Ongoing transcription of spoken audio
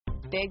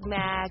Big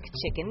Mac,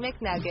 Chicken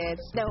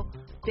McNuggets, no,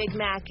 Big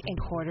Mac and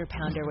Quarter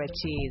Pounder with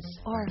cheese,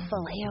 or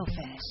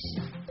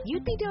Filet-O-Fish.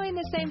 You'd be doing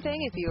the same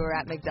thing if you were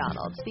at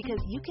McDonald's, because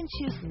you can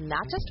choose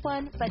not just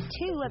one, but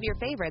two of your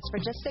favorites for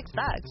just $6.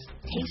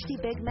 Tasty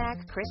Big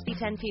Mac, crispy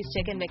 10-piece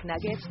Chicken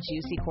McNuggets,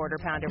 juicy Quarter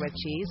Pounder with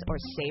cheese, or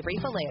savory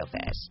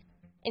Filet-O-Fish.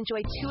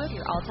 Enjoy two of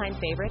your all-time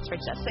favorites for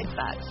just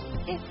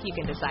 $6, if you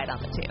can decide on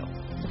the two.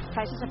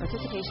 Prices and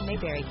participation may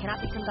vary.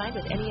 Cannot be combined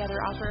with any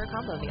other offer or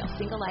combo meal.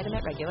 Single item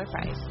at regular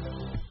price.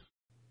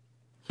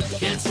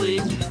 Can't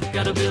sleep,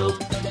 gotta build.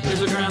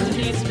 There's a ground that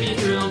needs to be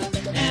drilled,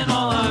 and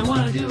all I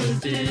wanna do is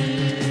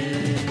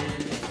dig.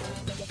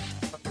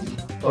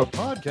 A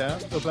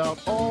podcast about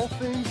all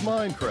things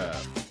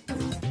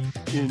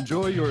Minecraft.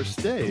 Enjoy your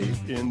stay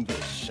in the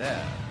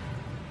shaft.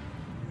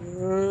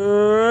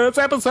 It's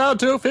episode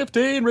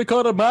 215,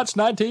 recorded March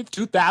 19th,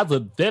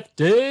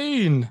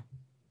 2015.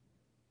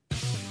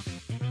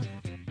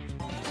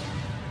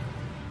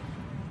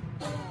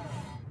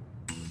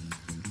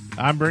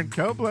 I'm Brent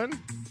Copeland.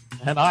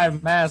 And I'm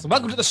Maz.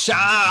 Welcome to the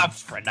shop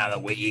for another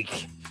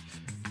week.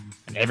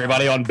 And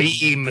everybody on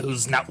Beam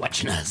who's not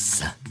watching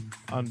us.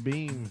 On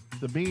Beam,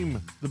 the beams,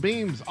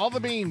 all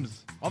the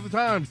times,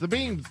 the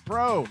beams,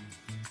 bro.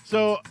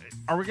 So,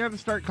 are we going to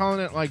start calling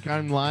it like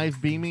I'm live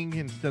beaming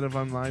instead of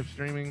I'm live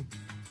streaming?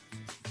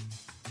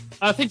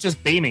 I think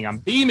just beaming. I'm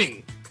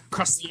beaming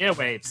across the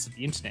airwaves of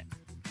the internet.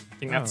 I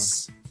think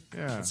that's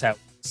how it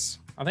is.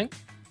 I think.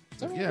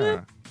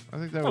 Yeah, I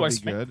think that would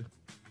be good.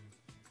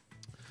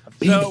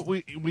 So,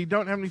 we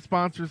don't have any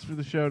sponsors for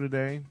the show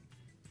today.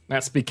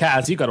 That's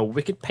because you got a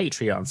wicked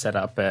Patreon set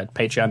up at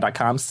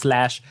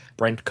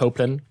patreon.com/Brent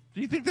Copeland. Do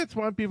you think that's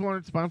why people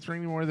aren't sponsoring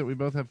anymore, that we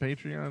both have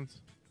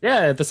Patreons?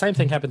 Yeah, the same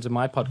thing happened to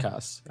my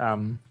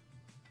podcast,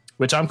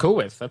 which I'm cool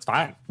with. That's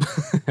fine.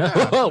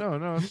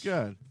 No, it's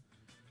good.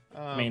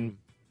 I've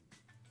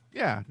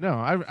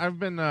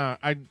been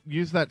I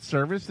used that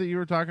service that you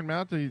were talking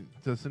about to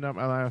send out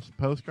my last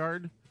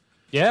postcard.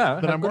 Yeah,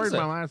 but I'm worried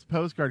my last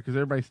postcard, because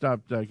everybody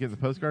stopped getting the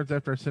postcards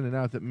after I sent it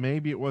out, that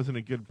maybe it wasn't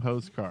a good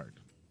postcard.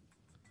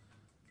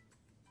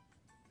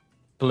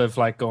 People have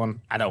like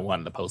gone, I don't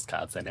want the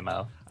postcards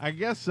anymore. I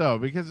guess so,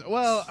 because,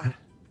 well,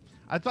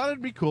 I thought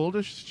it'd be cool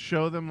to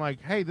show them, like,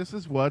 hey, this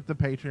is what the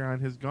Patreon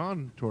has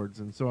gone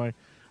towards. And so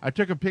I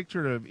took a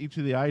picture of each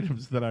of the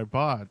items that I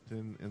bought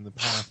in the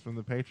past from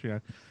the Patreon.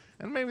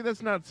 And maybe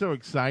that's not so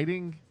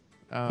exciting.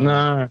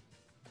 No.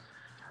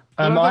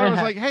 I was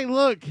like, hey,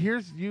 look,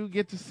 you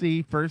get to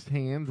see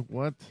firsthand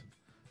what,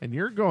 and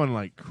you're going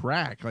like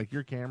crack, like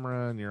your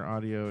camera and your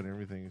audio and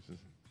everything is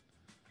just.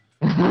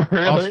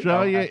 Really?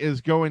 Australia is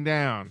going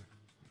down.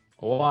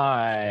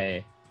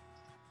 Why?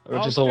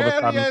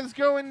 Australia is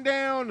going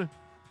down.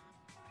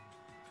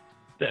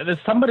 There's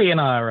somebody in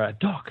our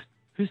doc.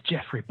 Who's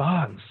Jeffrey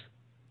Barnes?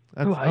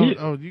 Who are you?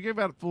 Oh, you gave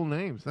out full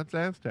names. That's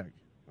Aztec.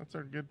 That's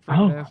our good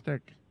friend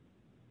Aztec.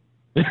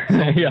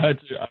 Yeah,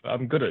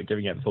 I'm good at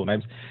giving out full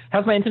names.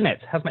 How's my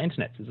internet? Is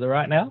it all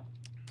right now?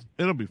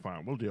 It'll be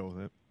fine. We'll deal with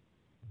it.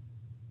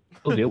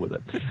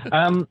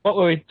 What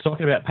were we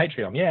talking about?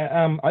 Patreon.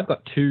 Yeah, I've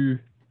got two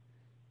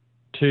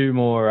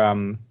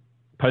more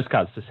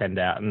postcards to send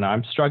out, and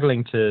I'm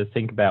struggling to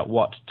think about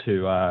what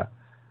to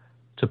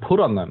put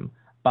on them.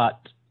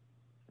 But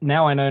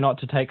now I know not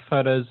to take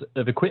photos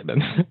of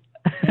equipment.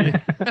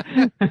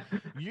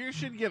 You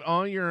should get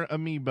all your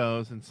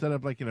amiibos and set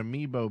up like an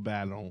amiibo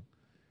battle.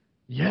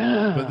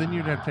 Yeah, but then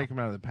you'd have to take them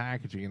out of the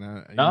packaging.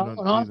 I've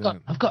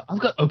got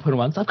open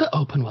ones. I've got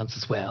open ones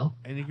as well.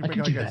 And you can make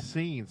like a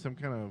scene, some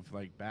kind of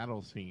like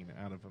battle scene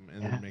out of them,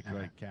 and then make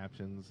like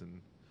captions, and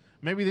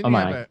maybe then you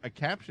have a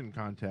caption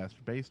contest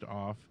based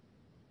off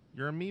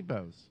your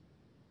amiibos.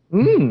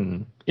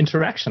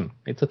 Interaction.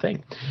 It's a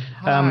thing.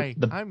 Hi,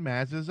 I'm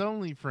Maz's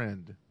only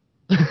friend.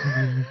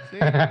 See?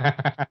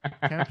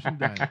 Caption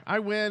done. I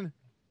win.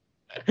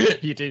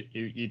 You do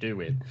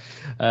win.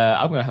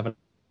 I'm gonna have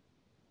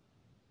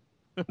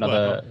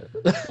another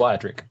wire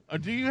trick.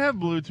 Do you have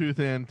Bluetooth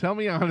in? Tell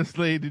me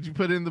honestly, did you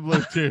put in the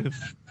Bluetooth?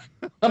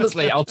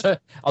 Honestly, I'll turn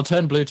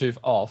Bluetooth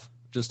off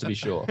just to be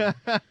sure.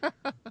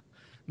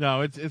 No,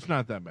 it's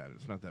not that bad.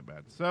 It's not that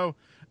bad. So,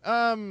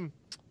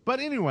 but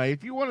anyway,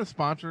 if you want to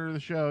sponsor the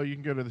show, you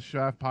can go to the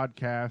Shaft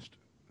Podcast,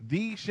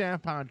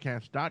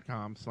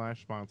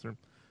 theshaftpodcast.com/sponsor.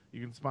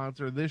 You can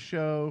sponsor this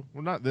show.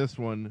 Well, not this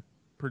one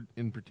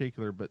in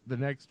particular, but the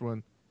next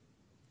one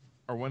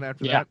or one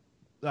after that.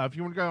 If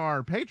you want to go to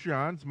our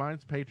Patreons,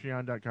 mine's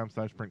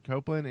patreon.com/Brent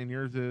Copeland, and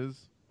yours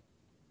is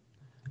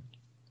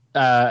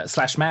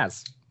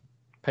 /Maz.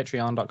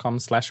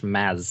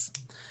 Patreon.com/Maz.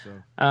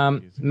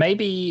 So,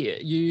 maybe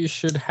you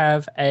should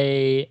have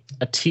a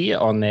tier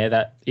on there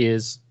that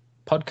is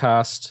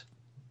podcast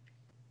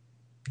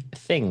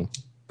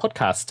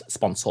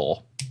sponsor.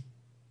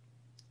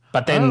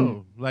 But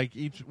then, like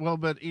each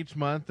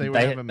month they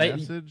would have a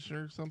message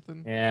or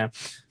something. Yeah.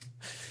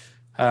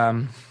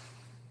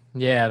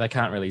 Yeah, they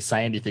can't really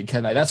say anything,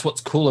 can they? That's what's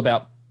cool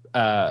about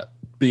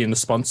being the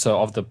sponsor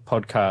of the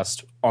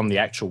podcast on the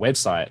actual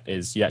website,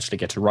 is you actually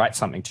get to write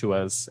something to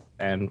us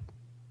and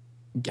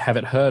have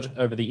it heard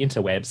over the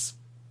interwebs.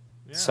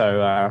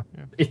 So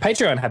if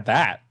Patreon had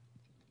that,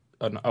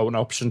 an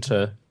option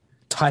to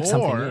type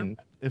something in.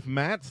 If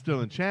Matt's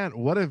still in chat,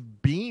 what if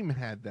Beam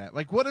had that?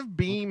 Like, what if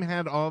Beam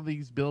had all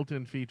these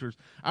built-in features?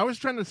 I was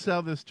trying to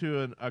sell this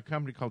to a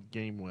company called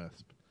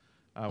GameWisp.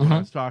 When I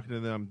was talking to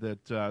them,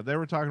 that they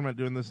were talking about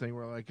doing this thing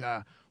where, like,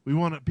 we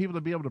want people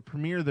to be able to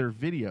premiere their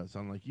videos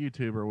on, like,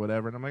 YouTube or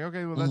whatever. And I'm like,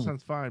 okay, well, that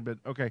sounds fine, but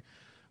okay.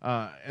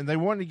 And they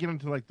wanted to get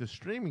into, like, the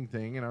streaming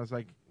thing, and I was,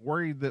 like,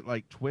 worried that,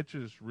 like, Twitch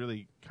is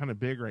really kind of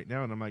big right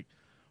now. And I'm like,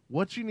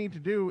 what you need to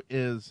do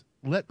is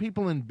let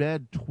people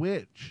embed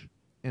Twitch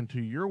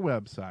into your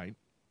website,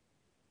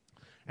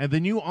 and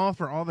then you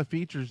offer all the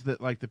features that,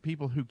 like, the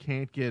people who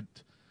can't get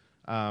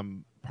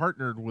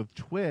partnered with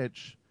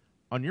Twitch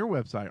on your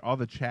website, all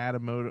the chat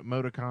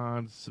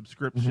emoticons,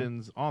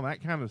 subscriptions, all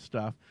that kind of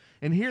stuff.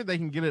 And here they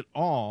can get it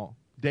all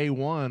day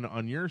one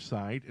on your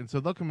site, and so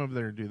they'll come over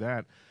there and do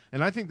that.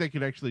 And I think they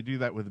could actually do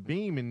that with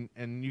Beam,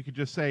 and you could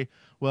just say,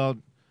 well,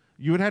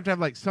 you would have to have,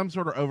 like, some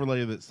sort of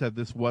overlay that said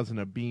this wasn't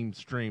a Beam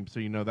stream, so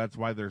you know that's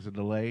why there's a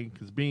delay,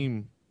 because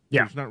Beam,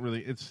 there's not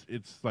really, it's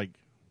like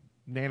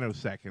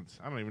nanoseconds.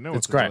 I don't even know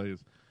what the delay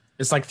is.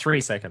 It's like 3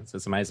 seconds.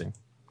 It's amazing.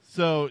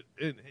 So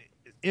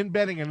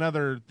embedding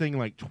another thing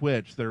like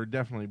Twitch, there would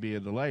definitely be a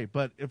delay.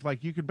 But if,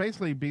 like, you could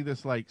basically be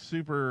this, like,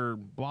 super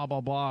blah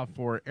blah blah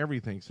for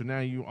everything. So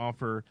now you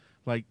offer,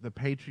 like, the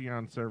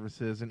Patreon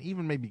services and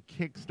even maybe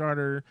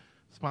Kickstarter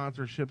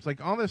sponsorships, like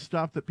all this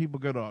stuff that people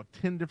go to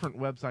 10 different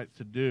websites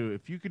to do.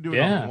 If you could do it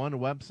on one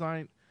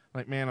website,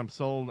 like, man, I'm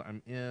sold.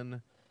 I'm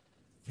in.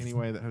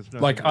 Anyway, that has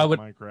nothing like to do with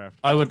Minecraft.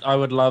 I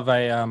would love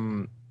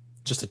a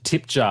just a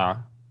tip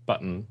jar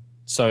button.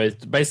 So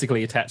it's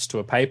basically attached to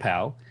a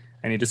PayPal,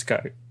 and you just go,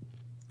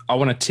 I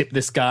want to tip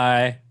this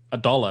guy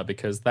 $1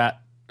 because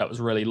that was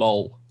really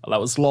lol. That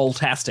was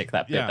lol-tastic,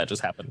 that bit that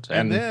just happened.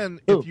 And then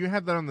if you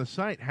have that on the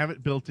site, have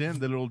it built in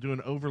that it'll do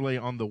an overlay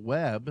on the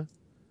web.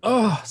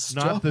 Oh,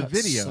 not the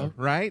video,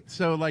 right?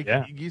 So, like,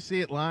 you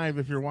see it live.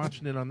 If you're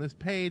watching it on this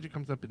page, it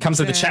comes up in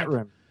the chat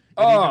room.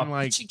 Even,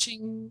 like,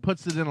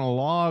 puts it in a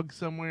log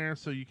somewhere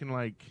so you can,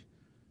 like,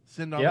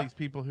 send all these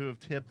people who have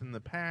tipped in the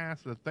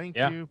past a thank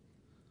you.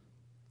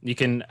 You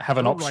can have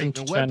an option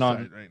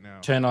to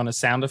turn on a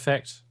sound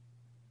effect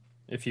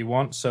if you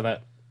want, so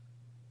that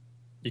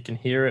you can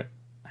hear it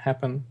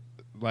happen.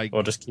 Like,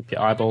 or just keep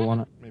your eyeball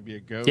on it. Maybe a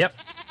goat. Yep.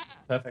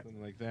 Perfect.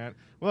 Something like that.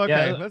 Well,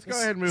 okay, let's go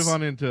ahead and move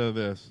on into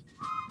this.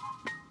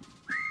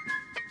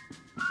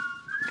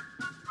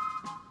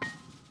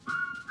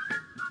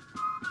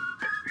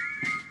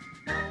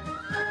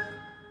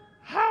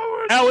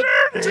 Howard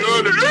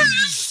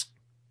Journeys.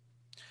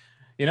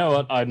 You know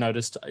what I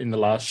noticed in the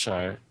last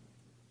show?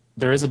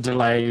 There is a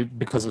delay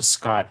because of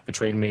Skype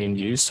between me and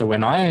you. So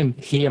when I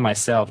hear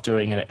myself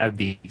doing it at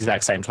the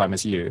exact same time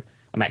as you,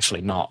 I'm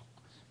actually not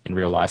in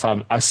real life.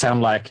 I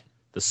sound like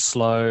the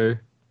slow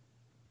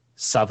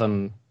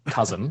southern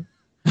cousin.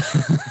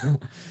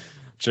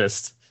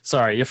 Just,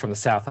 sorry, you're from the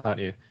South, aren't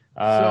you?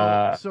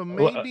 So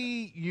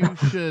maybe you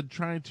should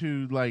try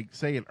to, like,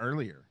 say it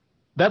earlier.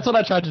 That's what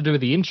I tried to do with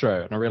the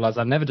intro, and I realized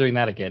I'm never doing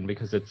that again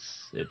because it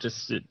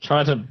breaks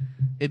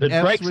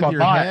with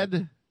your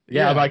head.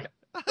 Yeah, I'm like,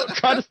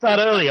 try to start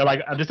earlier.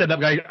 Like, I just end up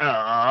going,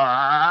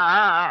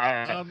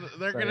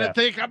 they're going to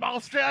think I'm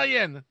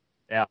Australian.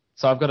 Yeah.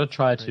 So I've got to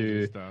try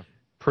to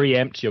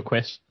preempt your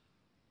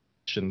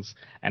questions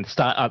and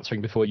start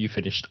answering before you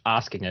finished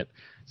asking it.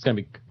 It's going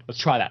to be, let's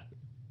try that.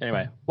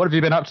 Anyway, what have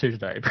you been up to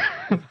today?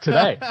 What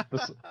have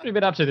you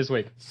been up to this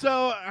week? So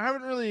I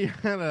haven't really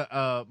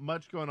had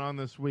much going on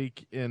this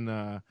week in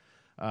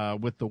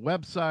with the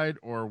website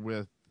or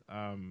with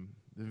the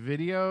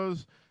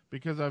videos,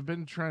 because I've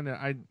been trying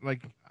to. I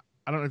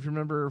don't know if you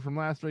remember from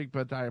last week,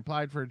 but I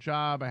applied for a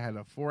job. I had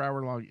a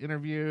 4-hour-long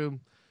interview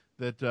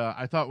that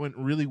I thought went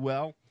really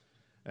well.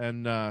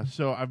 And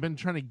so I've been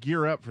trying to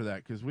gear up for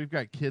that because we've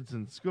got kids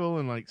in school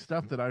and, like,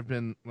 stuff that I've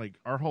been, like,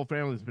 our whole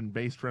family's been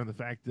based around the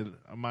fact that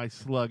my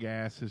slug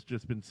ass has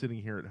just been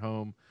sitting here at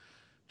home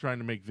trying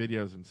to make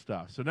videos and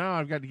stuff. So now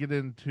I've got to get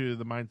into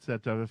the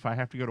mindset of if I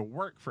have to go to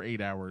work for 8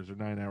 hours or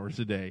 9 hours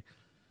a day.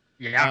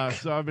 Yeah.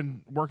 So I've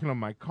been working on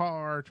my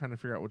car, trying to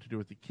figure out what to do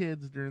with the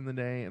kids during the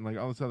day and, like,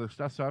 all this other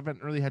stuff. So I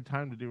haven't really had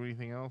time to do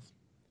anything else,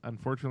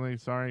 unfortunately.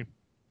 Sorry.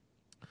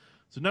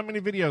 So not many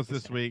videos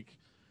this week.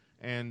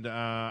 And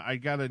I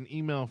got an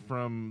email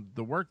from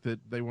the work that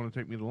they want to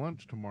take me to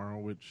lunch tomorrow,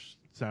 which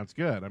sounds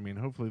good. I mean,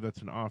 hopefully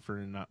that's an offer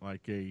and not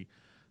like a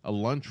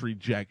lunch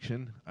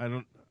rejection. I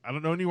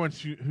don't know anyone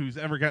who's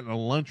ever gotten a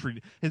lunch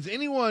has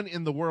anyone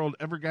in the world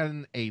ever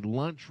gotten a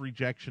lunch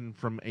rejection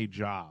from a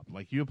job?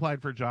 Like, you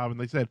applied for a job and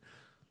they said,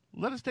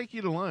 "Let us take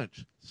you to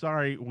lunch.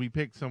 Sorry, we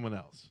picked someone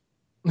else."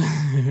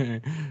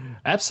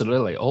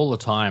 Absolutely, all the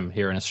time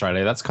here in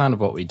Australia. That's kind of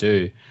what we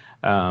do.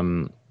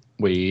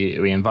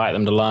 We invite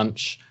them to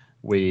lunch.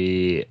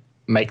 We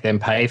make them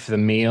pay for the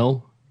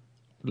meal,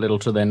 little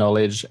to their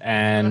knowledge,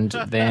 and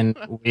then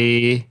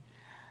we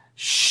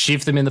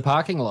shift them in the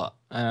parking lot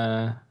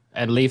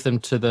and leave them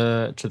to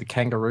the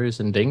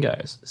kangaroos and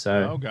dingoes.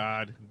 So, oh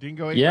God,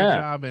 dingo ate my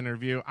job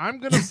interview. I'm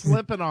gonna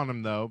flip it on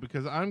them though,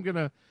 because I'm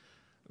gonna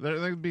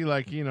They'd be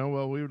like,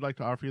 well, we would like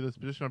to offer you this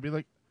position. I'd be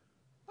like,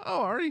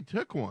 oh, I already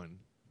took one,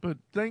 but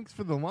thanks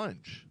for the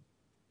lunch.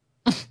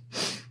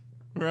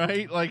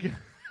 Right? Like,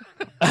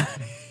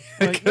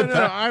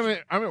 no,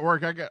 I'm at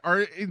work.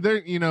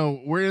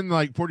 We're in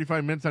like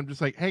 45 minutes. I'm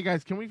just like, hey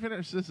guys, can we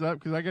finish this up?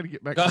 Because I got to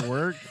get back to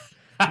work.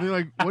 And they're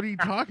like, what are you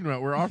talking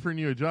about? We're offering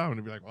you a job. And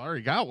I'd be like, well, I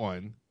already got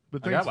one,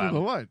 but thanks for the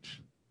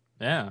lunch.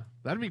 Yeah.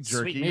 That'd be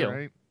jerky, Sweet meal.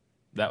 right?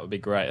 That would be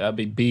great. That'd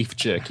be beef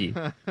jerky.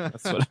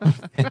 That's what I'm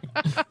thinking.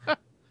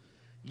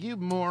 You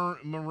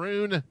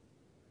maroon.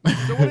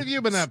 So what have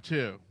you been up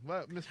to?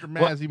 What, Mr.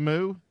 Mazzy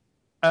Moo?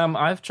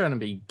 I've trying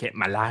to get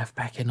my life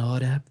back in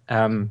order.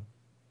 I'm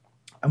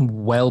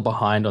well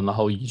behind on the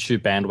whole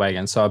YouTube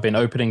bandwagon, so I've been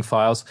opening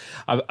files.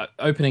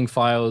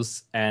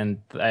 And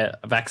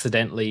I've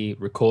accidentally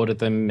recorded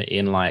them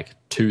in like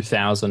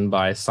 2000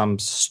 by some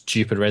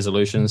stupid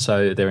resolution,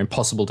 so they're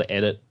impossible to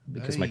edit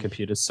because my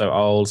computer's so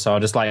old. So I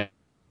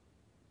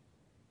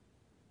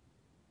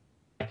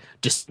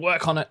just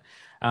work on it.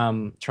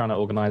 Trying to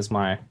organize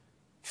my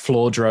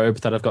floor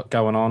drobe that I've got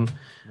going on.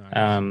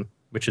 Nice.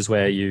 Which is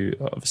where you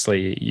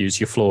obviously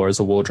use your floor as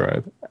a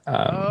wardrobe.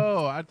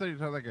 I thought you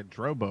were like a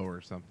drobo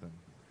or something.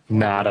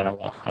 No, I don't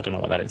know. I don't know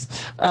what that is.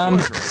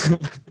 Okay.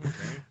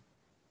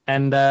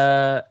 And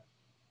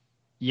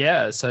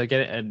so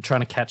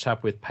trying to catch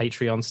up with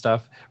Patreon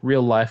stuff.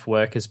 Real life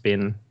work has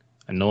been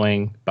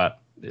annoying,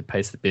 but it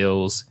pays the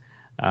bills.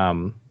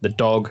 The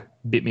dog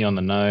bit me on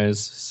the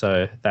nose,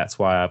 so that's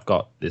why I've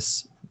got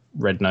this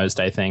Red Nose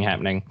Day thing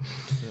happening.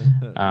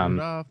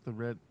 Off the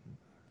red.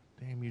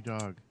 Damn you,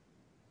 dog.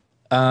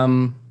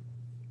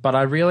 But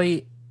I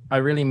really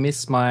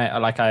miss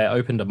I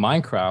opened a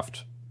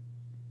Minecraft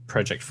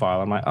project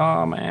file. I'm like,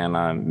 oh man,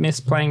 I miss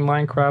playing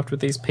Minecraft with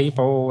these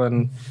people,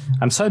 and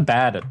I'm so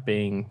bad at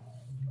being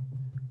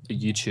a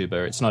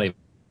YouTuber. It's not even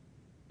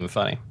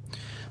funny.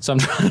 So I'm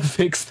trying to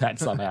fix that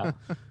somehow.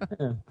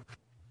 Yeah.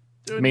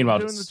 Meanwhile,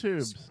 doing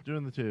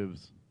the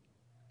tubes,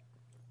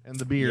 and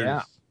the beers.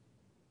 Yeah.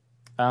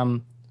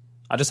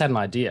 I just had an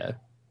idea.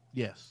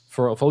 Yes.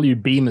 For all you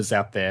beamers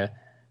out there,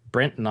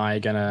 Brent and I are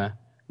gonna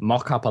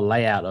mock up a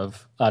layout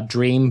of a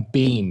dream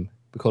beam.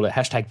 We call it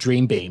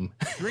 #Dream Beam.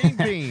 Dream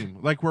Beam,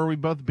 like where we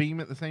both beam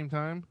at the same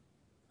time.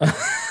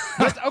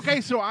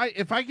 Okay, so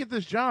if I get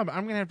this job,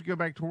 I'm gonna have to go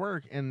back to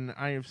work, and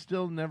I have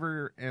still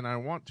never, and I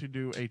want to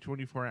do a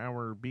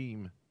 24-hour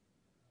beam.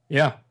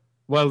 Yeah.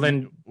 Well,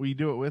 then will you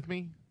do it with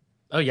me?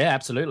 Oh yeah,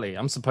 absolutely.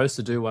 I'm supposed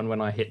to do one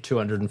when I hit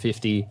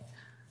 250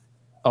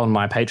 on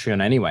my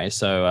Patreon anyway.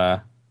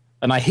 So,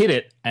 and I hit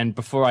it, and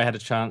before I had a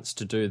chance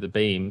to do the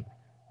beam,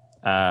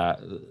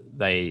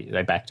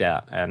 they backed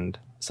out, and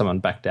someone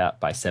backed out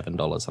by $7,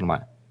 and I'm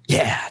like,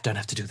 yeah, I don't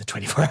have to do the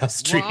 24-hour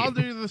stream. Well, I'll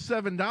do the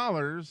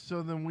 $7,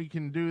 so then we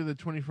can do the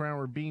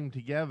 24-hour beam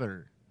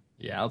together.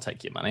 Yeah, I'll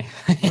take your money.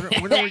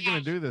 when are we going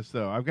to do this,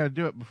 though? I've got to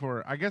do it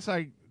before. I guess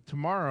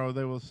tomorrow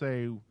they will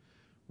say,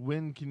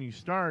 when can you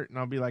start? And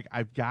I'll be like,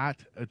 I've got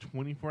a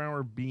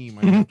 24-hour beam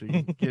I have to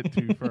get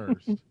to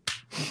first.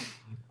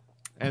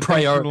 And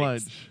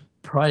priorities.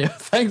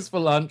 Thanks for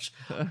lunch.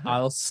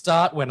 I'll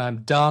start when I'm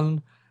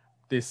done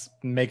this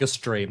mega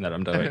stream that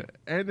I'm doing.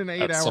 And an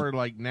 8-hour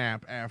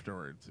nap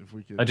afterwards, if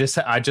we could. I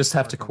just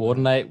have to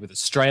coordinate with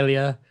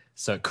Australia,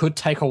 so it could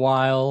take a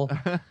while,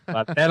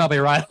 but then I'll be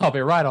right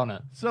on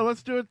it. So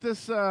let's do it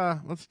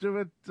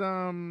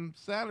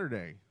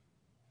Saturday.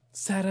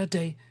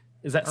 Saturday.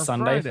 Is that or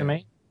Sunday Friday. For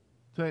me?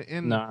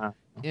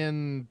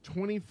 In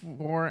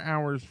 24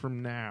 hours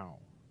from now.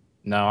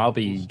 No, I'll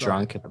be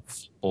drunk at the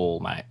football,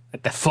 mate.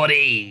 At the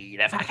footy.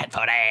 The fucking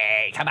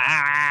footy. Come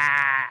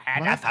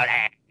on. The footy.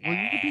 Well,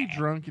 you could be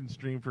drunk and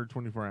stream for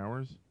 24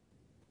 hours.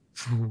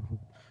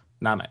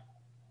 Nah, mate.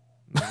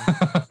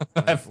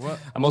 No.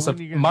 I'm also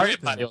Mario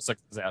Party also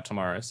comes out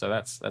tomorrow, so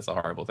that's a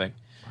horrible thing.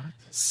 What?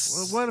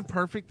 Well, what a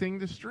perfect thing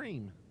to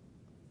stream.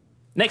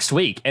 Next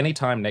week,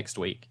 anytime next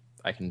week,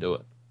 I can do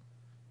it.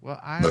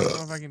 Well, I don't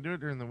know if I can do it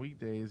during the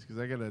weekdays because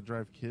I got to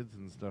drive kids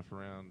and stuff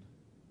around.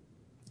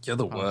 You're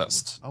the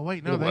worst. Oh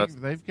wait, no,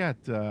 they've got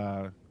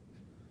they're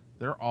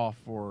off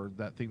for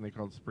that thing they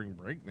called spring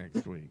break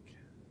next week.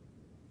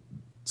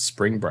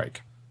 Spring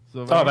break.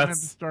 So if I don't have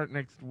to start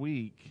next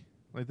week,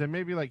 like they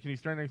may be like, can you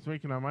start next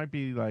week? And I might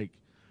be like,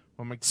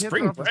 well, my kids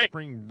are off for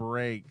spring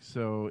break,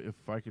 so if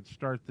I could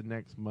start the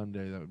next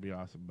Monday, that would be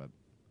awesome. But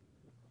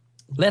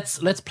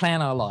let's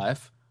plan our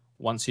life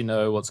once you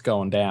know what's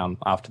going down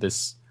after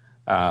this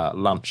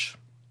lunch.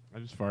 I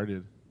just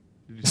farted.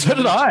 So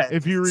did I.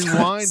 If you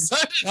rewind, so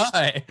did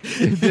I.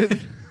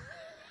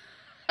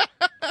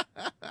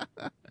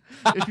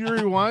 If you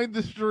rewind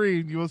the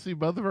stream, you will see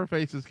both of our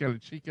faces kind of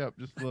cheek up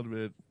just a little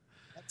bit.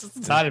 Just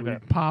a tiny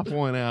bit. Pop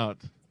one out,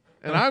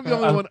 and I'm the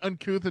only one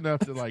uncouth enough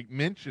to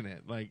mention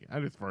it. Like I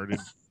just farted.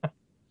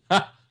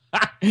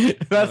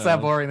 That's how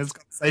boring this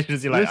conversation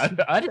is. You're like,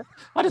 I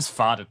just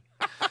farted.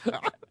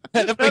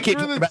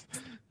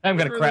 I'm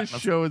gonna crap.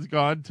 This show has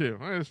gone to.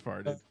 I just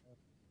farted.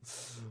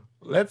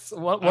 I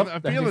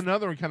feel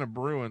another one kind of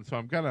brewing, so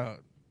I'm kind of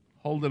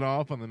holding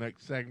off on the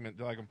next segment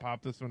till I can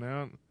pop this one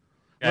out.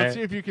 Okay. Let's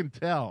see if you can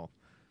tell.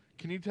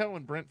 Can you tell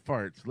when Brent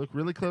farts? Look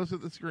really close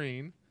at the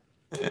screen.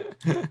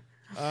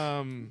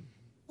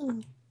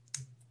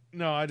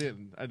 No, I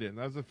didn't. That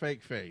was a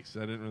fake face.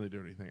 I didn't really do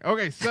anything.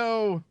 Okay,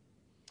 so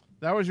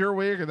that was your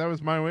week, and that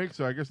was my week.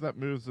 So I guess that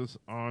moves us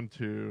on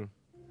to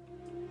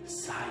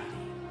Sightings.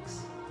 It's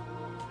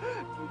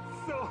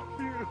so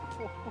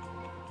beautiful.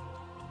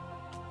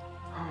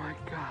 Oh my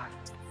god.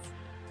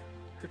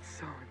 It's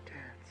so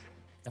intense.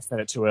 I said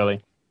it too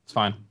early. It's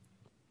fine.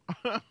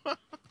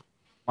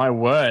 My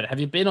word. Have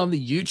you been on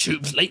the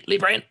YouTubes lately,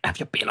 Brent? Have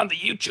you been on the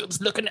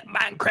YouTubes looking at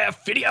Minecraft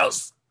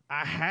videos?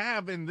 I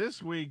have, and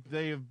this week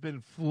they have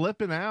been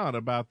flipping out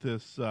about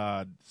this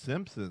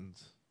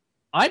Simpsons.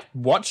 I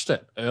watched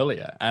it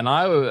earlier, and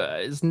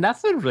there's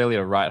nothing really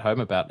to write home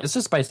about. It's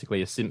just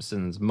basically a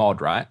Simpsons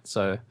mod, right?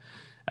 So,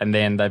 and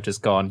then they've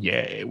just gone,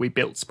 yeah, we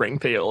built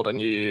Springfield,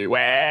 and you,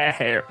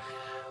 wow.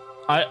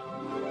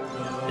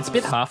 It's a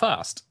bit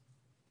half-assed.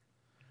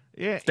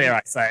 Yeah, Dare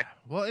I say?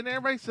 Well, and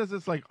everybody says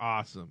it's like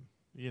awesome,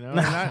 you know.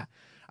 And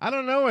I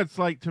don't know. It's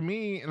like to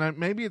me, and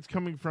maybe it's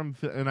coming from,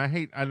 and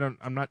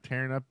I'm not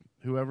tearing up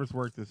whoever's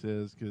work this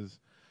is because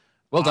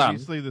Well done.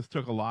 obviously this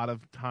took a lot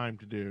of time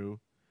to do.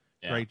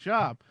 Yeah. Great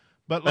job,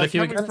 but But like if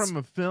you were coming gonna from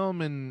a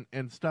film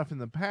and stuff in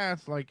the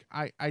past, like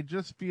I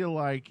just feel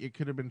like it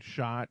could have been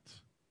shot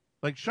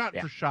Yeah.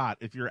 for shot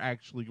if you're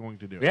actually going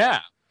to do it. Yeah.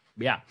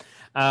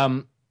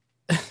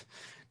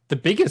 The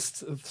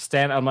biggest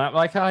stand, I'm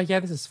like, oh yeah,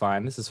 this is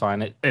fine.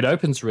 It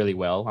opens really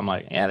well. I'm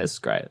like, yeah, this is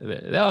great.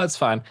 Oh, it's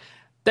fine.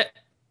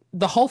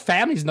 The whole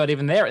family's not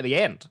even there at the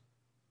end.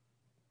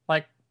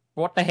 Like,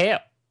 what the hell?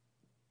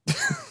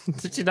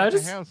 Did you notice?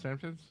 What the hell,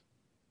 Simpsons?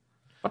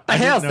 What the I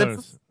hell? didn't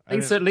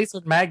notice. At least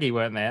with Maggie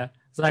weren't there.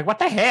 It's like, what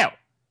the hell?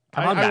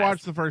 Come on, I guys.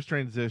 watched the first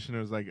transition. It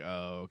was like,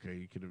 oh, okay,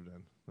 you could have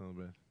done a little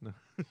bit. No.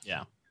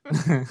 Yeah.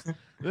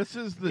 This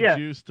is the Yeah,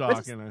 juice we're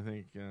just- talking, I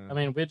think. I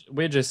mean,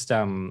 we're just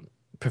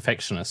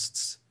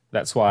perfectionists.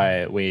 That's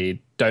why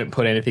we don't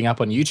put anything up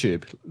on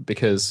YouTube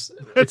because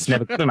it's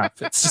never good enough.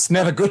 It's just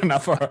never good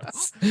enough for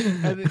us.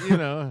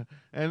 and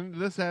and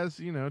this has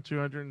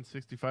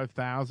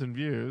 265,000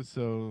 views,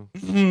 so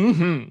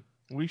Mhm.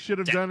 we should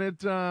have done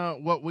it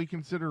what we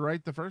consider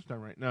right the first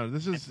time, right? No,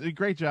 this is a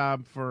great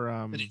job for.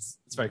 It is.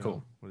 It's very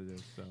cool. What it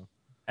is. So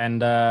And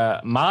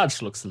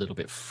Marge looks a little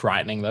bit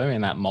frightening though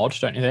in that mod,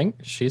 don't you think?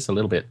 She's a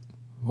little bit.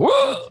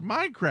 Whoa! it's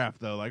Minecraft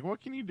though. Like, what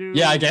can you do?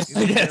 Yeah, I guess.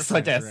 any I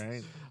different, guess.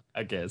 Right?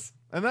 I guess.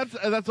 And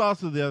that's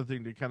also the other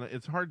thing to kind of.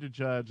 It's hard to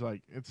judge.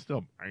 Like, it's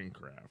still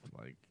Minecraft.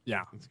 Like,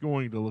 Yeah. it's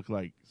going to look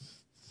like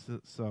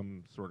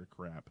some sort of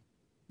crap.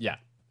 Yeah,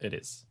 it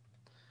is.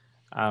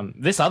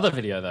 This other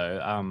video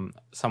though,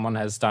 someone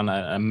has done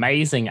an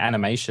amazing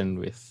animation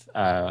with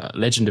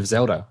Legend of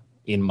Zelda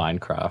in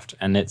Minecraft,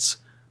 and it's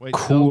Wait,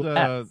 cool.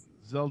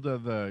 Zelda,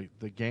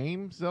 the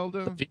game,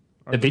 Zelda,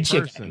 Or The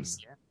video person? games.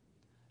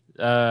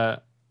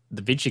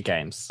 The video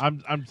games.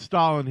 I'm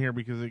stalling here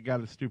because it got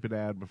a stupid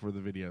ad before the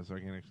video, so I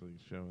can't actually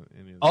show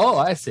any of. Oh,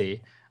 I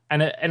see.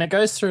 And it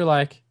goes through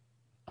like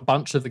a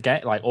bunch of the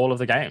game, like all of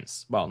the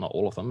games. Well, not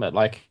all of them, but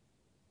like.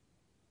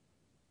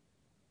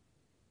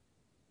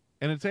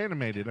 And it's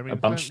animated. I mean,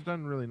 it's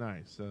done really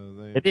nice. So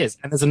It is,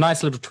 and there's a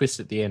nice little twist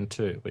at the end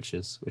too, which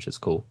is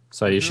cool.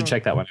 So you should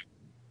check that one.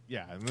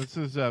 Yeah, and this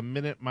is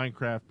Minute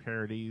Minecraft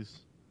parodies.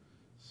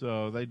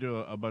 So they do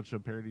a bunch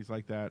of parodies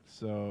like that.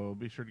 So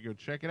be sure to go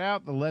check it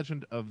out. The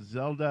Legend of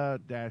Zelda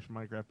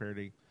Minecraft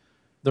parody.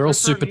 They're all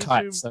Search for super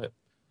tight. YouTube. So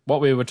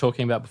what we were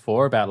talking about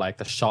before about like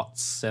the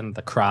shots and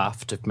the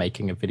craft of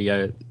making a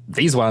video,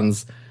 these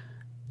ones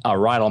are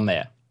right on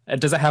there.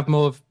 Does it have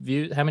more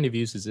views? How many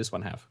views does this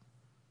one have?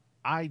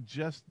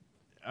 It's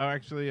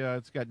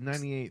got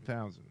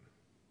 98,000.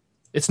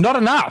 It's not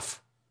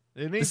enough.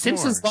 It The needs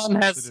Simpsons more. one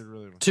They has did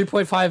really well.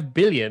 2.5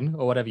 billion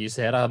or whatever you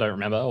said. I don't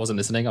remember. I wasn't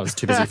listening. I was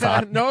too busy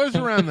farting. No, it was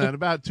around that,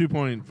 about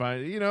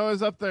 2.5. You know, it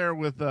was up there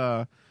with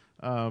Gangnam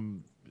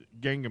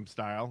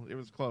Style. It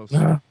was close.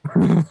 Not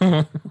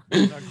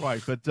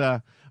quite, but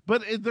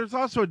there's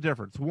also a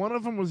difference. One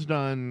of them was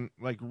done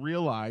like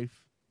real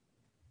life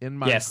in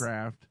Yes.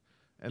 Minecraft,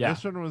 and Yeah.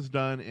 this one was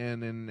done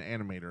in an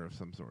animator of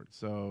some sort.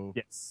 So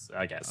Yes,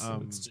 I guess.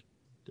 Um, It's just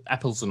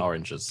apples and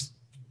oranges.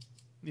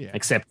 yeah,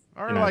 Except,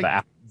 or you know, like the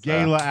apples.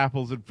 Gala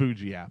apples and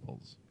Fuji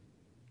apples.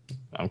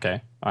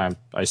 Okay. I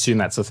assume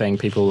that's a thing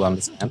people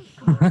understand.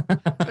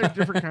 There's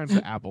different kinds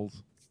of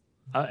apples,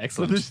 Oh, but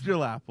excellent. they're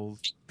still apples.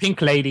 Pink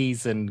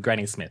ladies and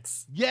Granny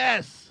Smiths.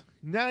 Yes,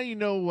 now you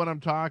know what I'm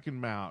talking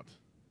about.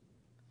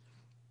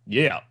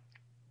 Yeah.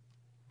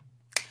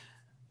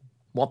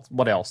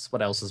 What else?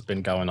 What else has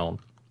been going on?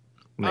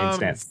 Main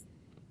stance.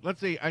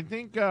 Let's see. I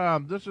think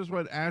this is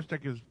what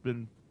Aztec has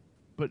been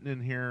putting in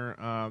here.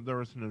 There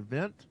was an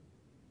event.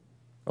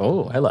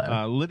 Oh,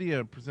 hello.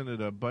 Lydia presented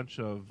a bunch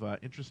of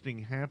interesting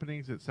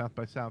happenings at South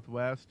by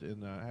Southwest,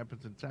 and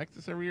happens in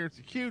Texas every year. It's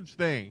a huge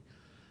thing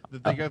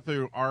that they go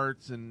through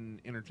arts and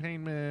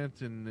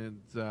entertainment, and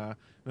it's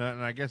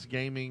and I guess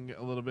gaming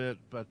a little bit.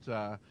 But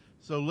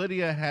so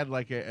Lydia had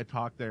like a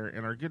talk there,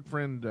 and our good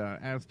friend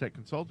Aztec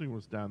Consulting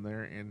was down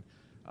there, and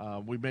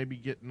We may be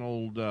getting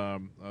old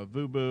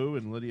Vubu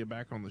and Lydia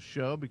back on the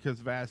show because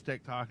of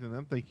Aztec talking to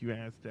them. Thank you,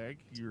 Aztec.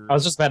 I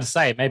was just about to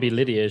say, maybe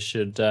Lydia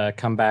should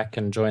come back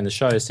and join the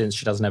show since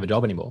she doesn't have a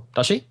job anymore.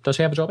 Does she? Does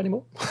she have a job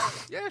anymore?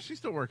 Yeah, she's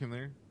still working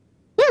there.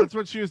 That's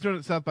what she was doing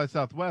at South by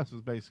Southwest,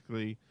 was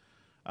basically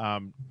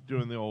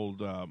doing the old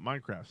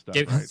Minecraft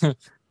stuff, right?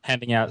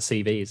 Handing out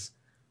CVs.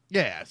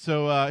 Yeah,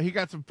 so he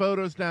got some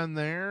photos down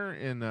there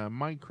in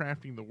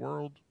Minecrafting the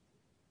World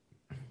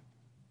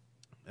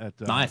at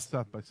Nice.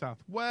 South by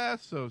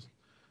Southwest. So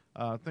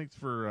thanks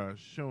for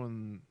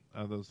showing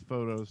those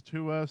photos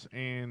to us.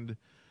 And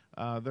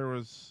there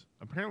was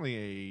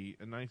apparently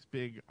a nice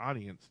big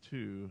audience,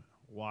 too,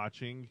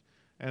 watching.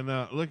 And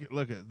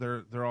look at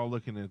they're all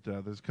looking at.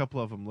 There's a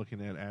couple of them looking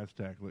at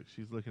Aztec. Look,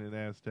 she's looking at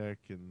Aztec,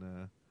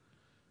 and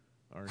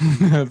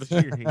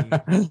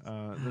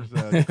there's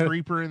a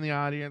creeper in the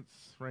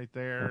audience right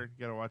there. You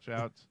gotta watch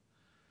out.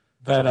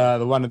 But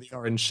the one in the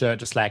orange shirt,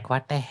 just like,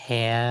 what the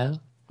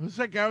hell? Who's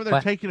that guy over there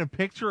taking a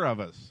picture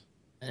of us?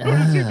 Who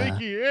does he think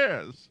he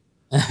is?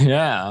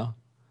 Yeah.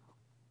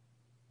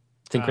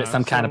 Think it's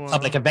some kind of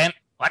public event.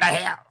 What the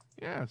hell?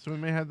 Yeah, so we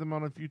may have them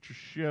on a future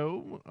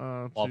show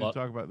to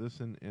talk about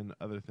this and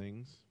other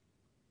things.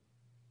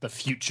 The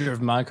future of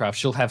Minecraft.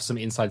 She'll have some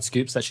inside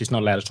scoops that she's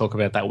not allowed to talk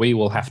about that we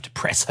will have to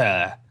press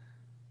her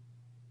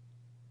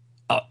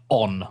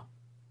on.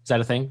 Is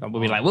that a thing?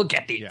 We'll be like, we'll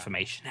get the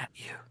information out of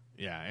you.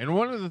 Yeah, and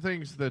one of the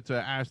things that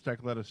Aztec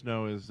let us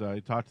know is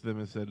he talked to them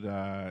and said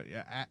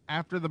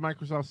after the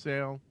Microsoft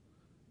sale,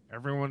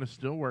 everyone is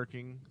still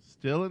working,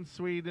 still in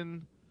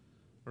Sweden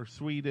or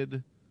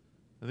Sweden.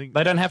 I think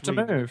they don't have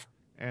Sweden, to move,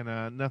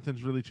 and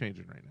nothing's really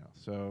changing right now.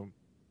 So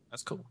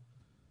that's cool.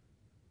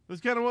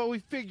 That's kind of what we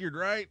figured,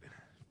 right?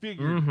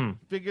 Figured.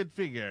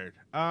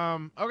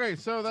 Okay,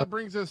 so that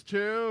brings us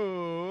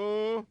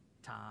to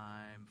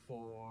Time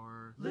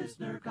for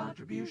listener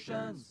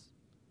contributions.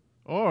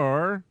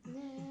 Or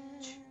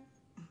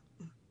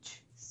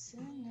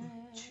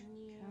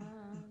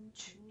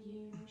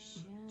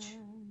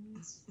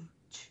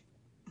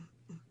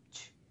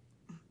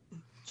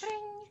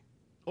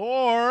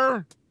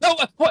no,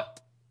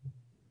 what?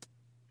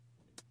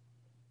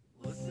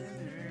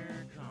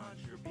 Listener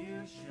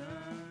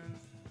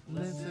contributions.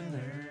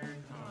 Listener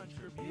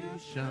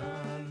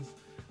contributions.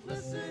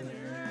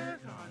 Listener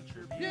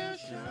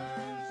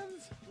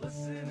contributions.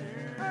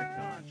 Listener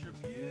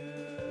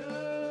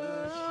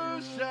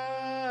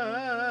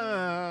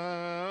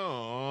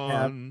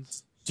contributions.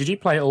 Did you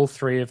play all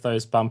three of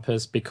those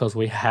bumpers because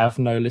we have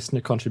no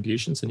listener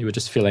contributions and you were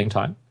just filling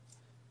time?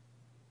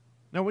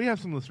 No, we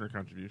have some listener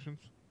contributions.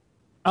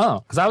 Oh,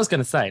 because I was going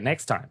to say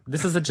next time.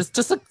 This is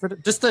just a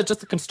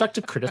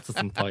constructive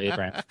criticism for you,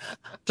 Grant.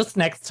 Just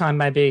next time,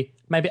 maybe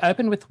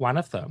open with one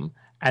of them,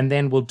 and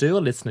then we'll do a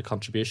listener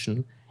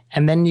contribution,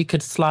 and then you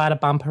could slide a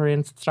bumper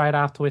in straight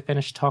after we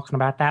finish talking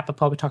about that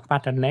before we talk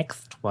about the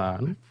next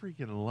one. I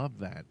freaking love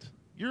that.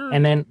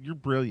 You're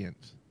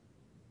brilliant.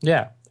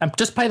 Yeah, and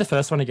just play the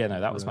first one again. Though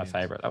that was my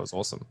favorite. That was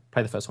awesome.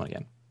 Play the first one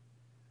again.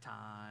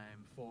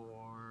 Time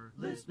for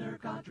listener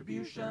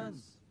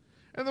contributions.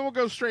 And then we'll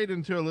go straight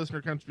into a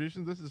listener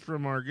contribution. This is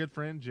from our good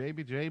friend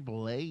JBJ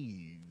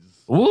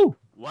Blaze. Ooh.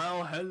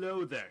 Well,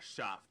 hello there,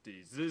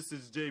 Shafties. This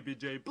is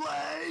JBJ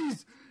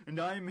Blaze,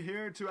 and I'm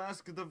here to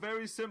ask the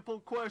very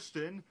simple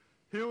question: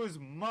 who is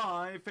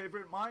my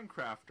favorite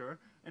Minecrafter?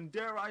 And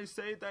dare I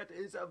say that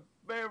is a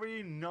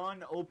very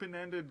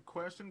non-open-ended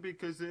question,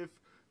 because if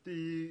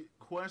the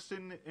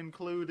question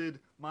included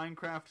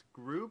Minecraft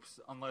groups,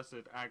 unless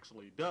it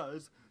actually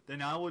does,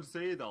 then I would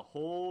say the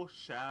whole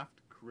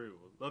Shaft crew.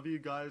 Love you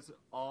guys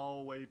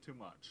all way too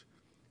much.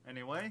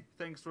 Anyway,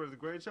 thanks for the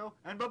great show,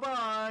 and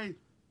bye-bye!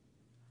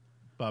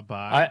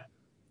 Bye-bye.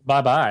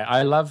 Bye-bye.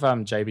 I love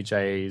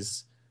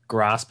JBJ's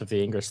grasp of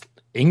the English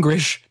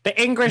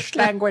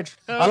language.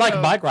 I like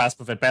my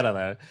grasp of it better,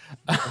 though.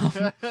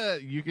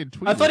 You can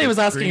tweet. I thought he was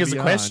asking us a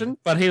question,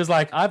 but he was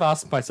like, I've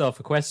asked myself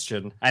a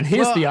question, and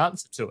here's the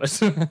answer to it.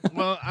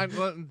 Well,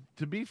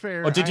 to be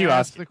fair, or did you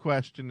ask the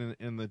question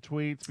in the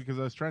tweets because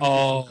I was trying to get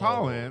some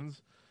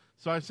call-ins.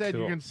 So I said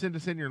you can send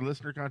us in your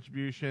listener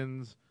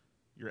contributions,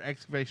 your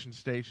excavation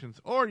stations,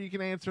 or you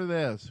can answer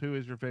this. Who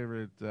is your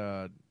favorite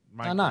Minecrafter?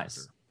 Oh,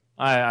 nice.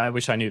 I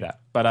wish I knew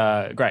that.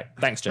 But great.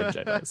 Thanks,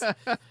 JJ.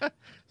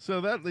 So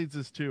that leads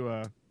us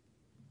to...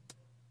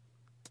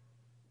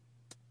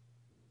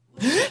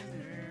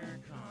 Listener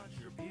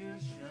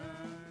contributions.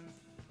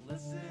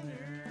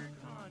 Listener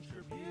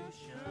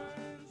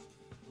contributions.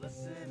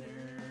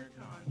 Listener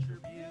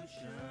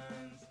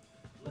contributions.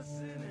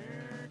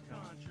 Listener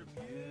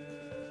contributions.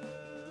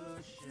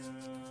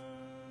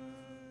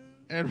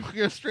 And we'll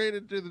go straight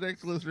into the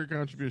next listener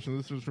contribution.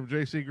 This was from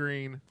JC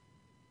Green.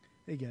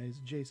 Hey guys,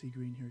 JC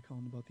Green here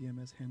calling about the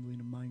MS handling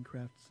of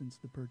Minecraft since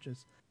the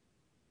purchase.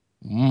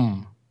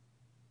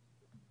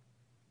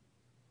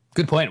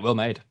 Good point. Well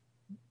made.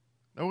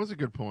 That was a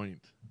good point.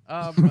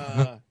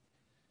 So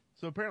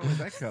apparently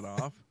that cut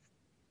off.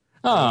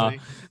 Oh.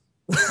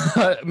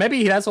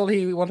 Maybe that's all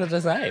he wanted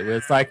to say.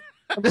 It's like,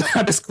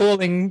 I'm just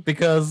calling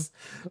because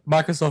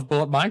Microsoft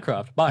bought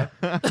Minecraft. Bye.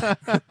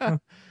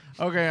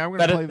 Okay, I'm going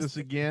That to play is this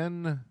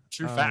again.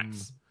 True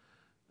facts.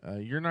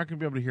 You're not going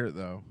to be able to hear it,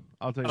 though.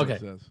 I'll tell you what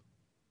it says.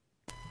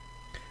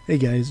 Hey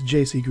guys,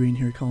 JC Green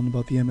here calling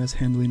about the MS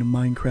handling of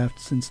Minecraft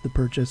since the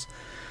purchase.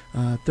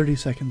 30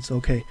 seconds,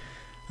 okay.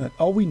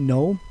 All we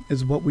know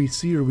is what we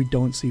see or we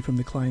don't see from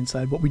the client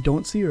side. What we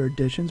don't see are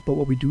additions, but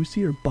what we do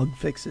see are bug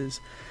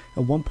fixes.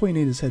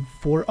 1.8 has had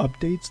 4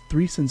 updates,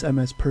 3 since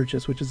MS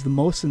purchase, which is the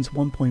most since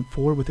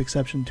 1.4 with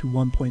exception to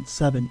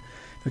 1.7.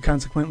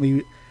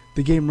 Consequently,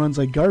 the game runs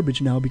like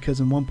garbage now because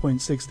in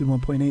 1.6 through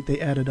 1.8 they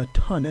added a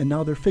ton, and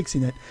now they're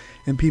fixing it,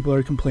 and people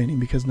are complaining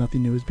because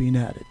nothing new is being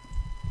added.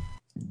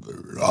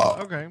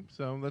 Okay,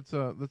 so that's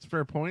a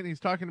fair point. He's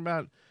talking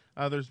about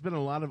there's been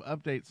a lot of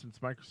updates since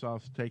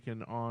Microsoft's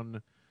taken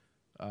on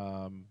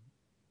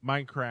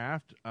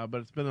Minecraft,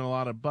 but it's been a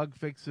lot of bug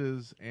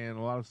fixes and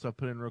a lot of stuff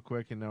put in real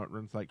quick, and now it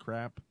runs like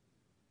crap.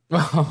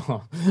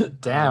 Oh,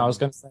 damn! I was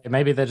going to say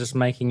maybe they're just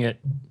making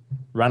it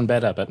run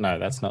better, but no,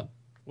 that's not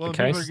Well, the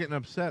people case. are getting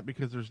upset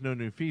because there's no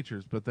new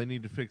features, but they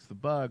need to fix the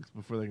bugs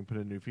before they can put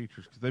in new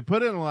features. Because they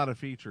put in a lot of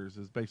features,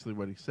 is basically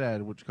what he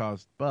said, which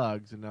caused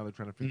bugs, and now they're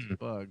trying to fix the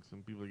bugs,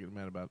 and people are getting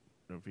mad about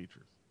no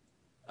features.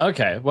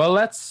 Okay, well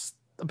that's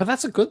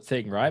a good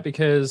thing, right?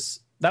 Because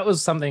that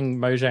was something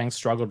Mojang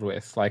struggled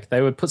with. Like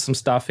they would put some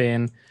stuff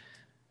in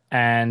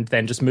and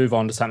then just move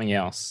on to something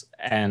else,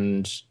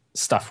 and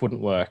stuff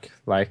wouldn't work.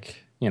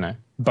 Like,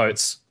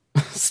 boats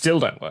still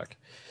don't work.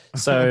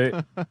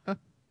 So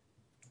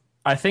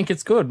I think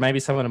it's good. Maybe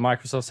someone at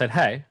Microsoft said,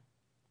 "Hey,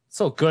 it's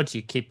all good.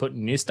 You keep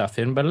putting new stuff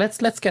in, but let's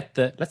get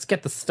the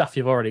stuff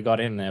you've already got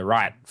in there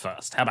right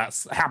first. How about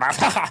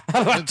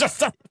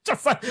just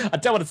I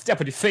don't want to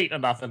step on your feet or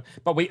nothing,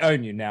 but we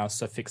own you now,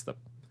 so fix them."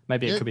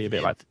 Maybe it could be a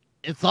bit like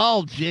it's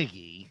all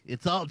jiggy.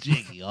 It's all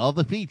jiggy. All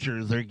the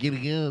features are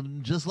getting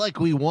in just like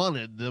we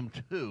wanted them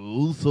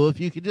to. So if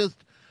you could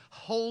just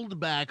hold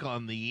back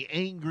on the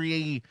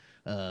angry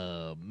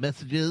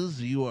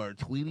messages you are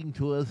tweeting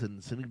to us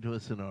and sending to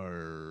us in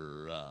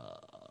our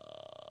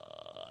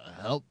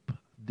help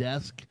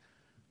desk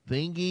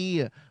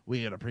thingy,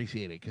 we'd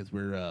appreciate it because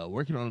we're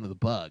working on the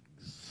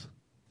bugs.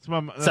 That's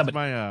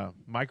my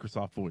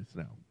Microsoft voice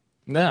now.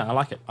 Yeah, I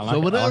like it. So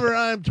whenever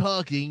I'm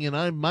talking and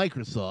I'm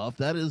Microsoft,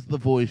 that is the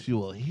voice you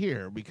will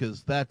hear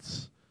because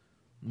that's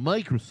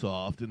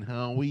Microsoft and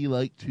how we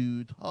like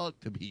to talk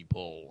to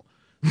people.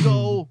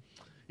 So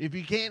if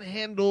you can't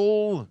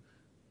handle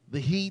the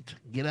heat,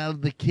 get out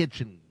of the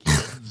kitchen,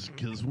 kids,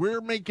 because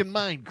we're making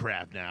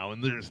Minecraft now,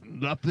 and there's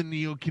nothing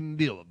you can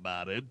do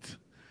about it.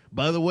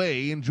 By the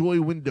way, enjoy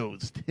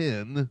Windows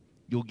 10.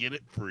 You'll get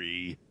it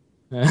free.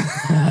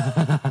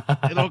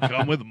 It'll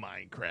come with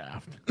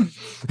Minecraft.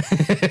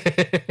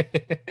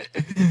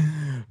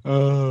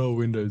 Oh,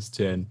 Windows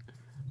 10.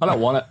 I don't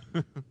want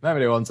it.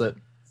 Nobody wants it.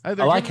 Hey, I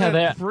like how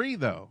they're free,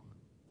 though.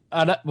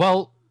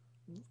 Well,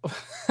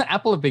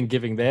 Apple have been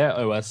giving their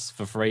OS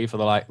for free for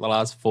the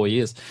last 4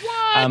 years.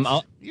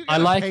 What? You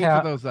gotta like pay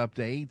how for those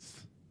updates.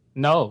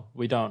 No,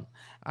 we don't.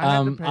 I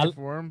had to pay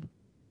for them.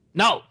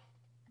 No,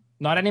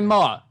 not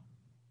anymore.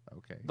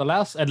 Okay.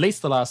 At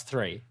least the last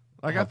 3.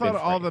 Like I thought,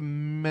 all the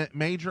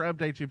major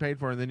updates you paid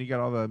for, and then you got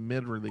all the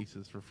mid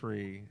releases for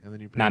free, and then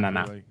you paid No.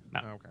 Oh,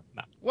 okay.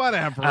 No.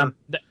 Whatever.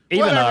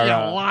 Even Whatever, our you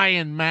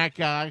lying Mac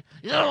guy.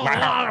 Put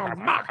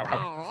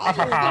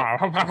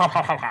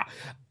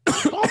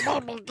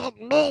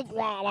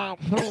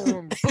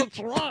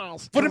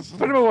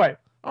him away.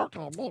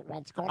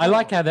 I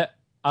like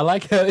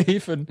how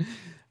even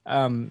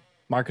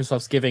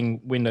Microsoft's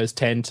giving Windows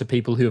 10 to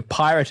people who have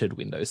pirated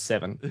Windows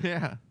 7.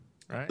 Yeah,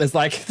 right. It's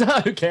like,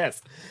 who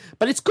cares?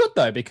 But it's good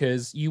though,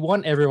 because you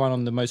want everyone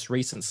on the most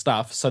recent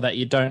stuff so that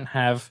you don't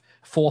have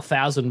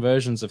 4,000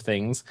 versions of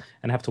things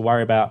and have to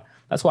worry about.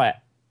 That's why.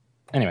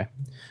 Anyway,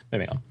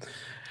 moving on.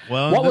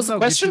 Well, what was the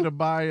question?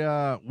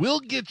 We'll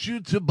get you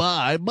to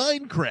buy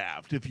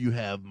Minecraft if you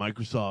have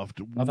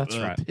Microsoft that's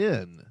right.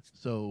 10.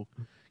 So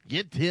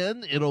get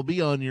 10. It'll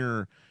be on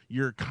your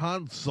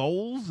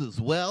consoles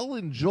as well.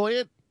 Enjoy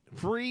it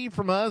free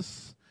from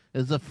us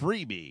as a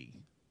freebie.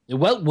 It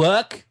won't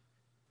work,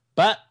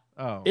 but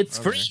it's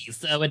okay. free,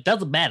 so it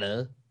doesn't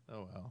matter.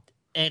 Oh, well.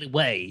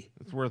 Anyway.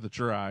 It's worth a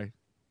try.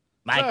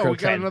 Micro So we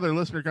got another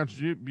listener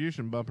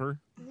contribution bumper.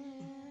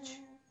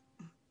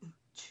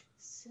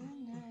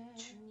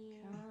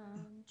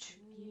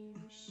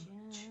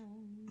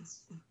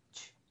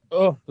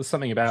 Oh, there's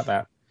something about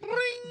that.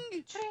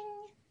 Bring!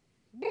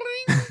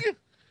 Bring!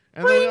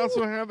 And then we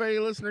also have a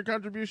listener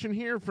contribution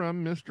here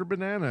from Mr.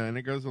 Banana, and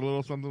it goes a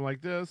little something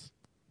like this.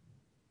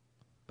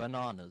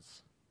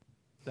 Bananas.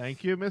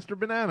 Thank you, Mr.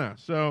 Banana.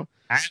 So,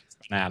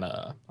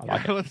 Banana. I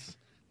like it.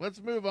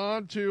 Let's move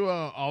on to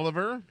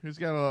Oliver, who's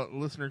got a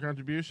listener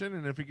contribution,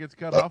 and if he gets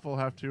cut off, we'll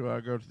have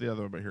to go to the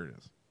other one, but here it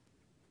is.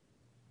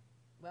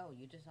 Well,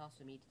 you just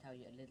asked me to tell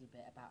you a little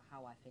bit about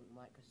how I think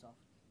Microsoft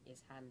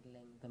is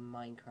handling the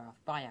Minecraft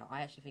buyout.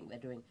 I actually think they're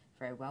doing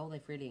very well.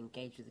 They've really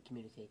engaged with the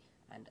community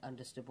and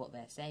understood what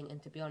they're saying.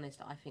 And to be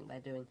honest, I think they're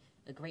doing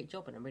a great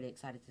job, and I'm really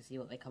excited to see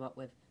what they come up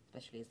with,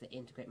 especially as they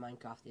integrate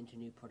Minecraft into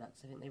new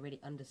products. I think they really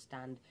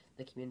understand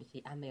the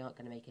community, and they aren't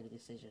going to make any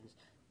decisions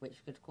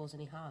which could cause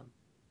any harm.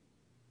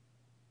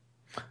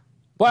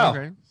 Well,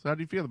 okay. So how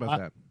do you feel about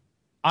that?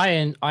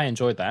 I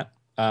enjoyed that.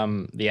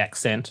 The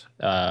accent,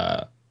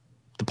 the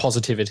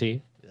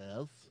positivity.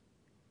 Yes.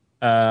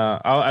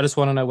 I just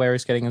want to know where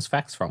he's getting his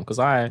facts from, because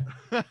I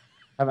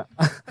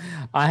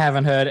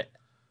haven't heard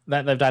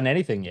that they've done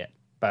anything yet.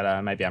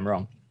 But maybe I'm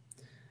wrong.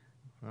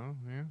 Oh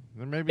yeah,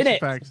 there may be some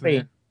facts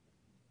there.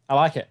 I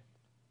like it.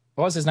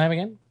 What was his name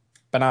again?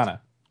 Banana.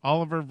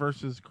 Oliver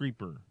versus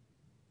Creeper.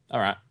 All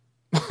right.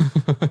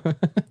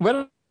 Where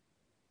did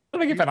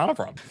I get Banana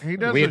from? He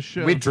does weird, a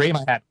show. Weird dream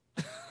I had.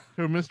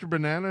 Who, Mr.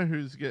 Banana,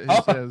 who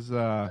Oh. says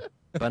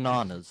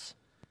Bananas.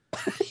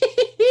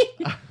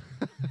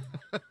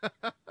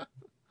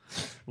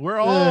 we're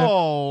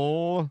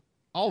all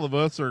of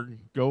us are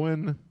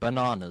going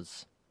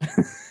Bananas.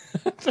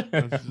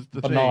 That's just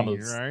the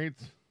Bananas. thing, right?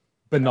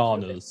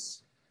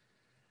 Bananas.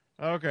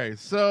 Okay,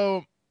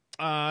 so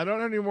I don't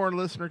have any more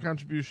listener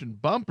contribution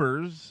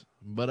bumpers,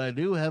 but I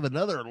do have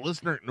another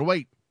listener. No,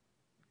 wait.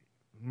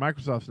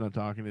 Microsoft's not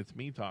talking. It's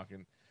me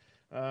talking.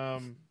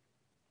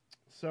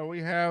 So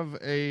we have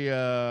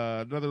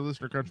another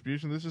listener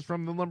contribution. This is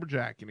from the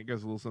Lumberjack, and it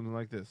goes a little something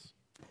like this.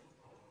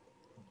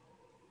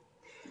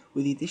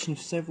 With the addition of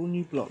several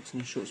new blocks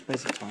in a short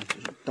space of time,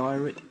 such as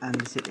diorite,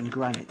 andesite and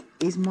granite,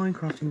 is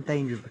Minecraft in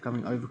danger of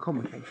becoming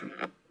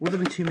overcomplicated? Will there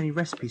be too many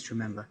recipes to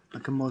remember,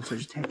 like a mod such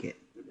as Tekkit?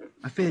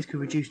 I fear this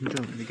could reduce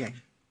enjoyment of the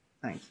game.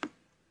 Thanks.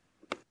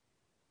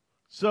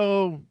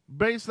 So,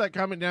 base that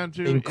comment down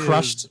to Being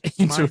crushed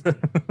into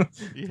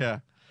yeah.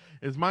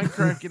 Is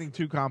Minecraft getting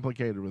too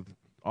complicated with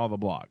all the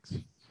blocks?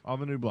 All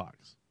the new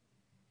blocks?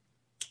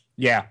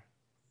 Yeah,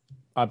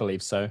 I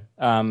believe so.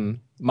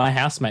 My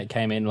housemate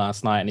came in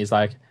last night and he's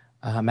like,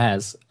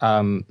 Maz,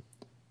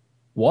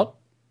 what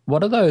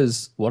are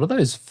those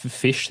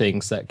fish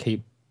things that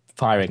keep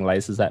firing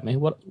lasers at me?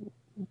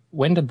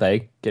 When did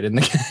they get in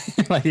the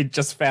game? Like, he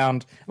just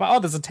found,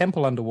 there's a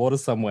temple underwater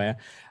somewhere.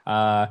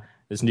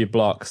 There's new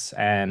blocks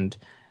and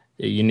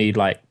you need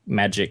like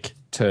magic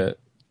to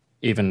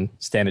even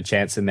stand a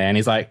chance in there. And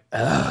he's like,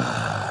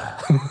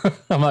 ugh.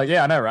 I'm like,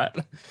 yeah, I know, right?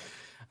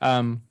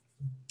 Well,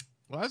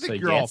 I think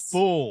you're all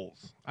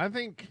fools. I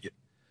think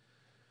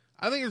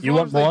as you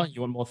want more.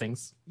 You want more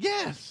things.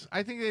 Yes,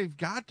 I think they've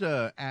got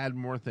to add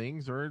more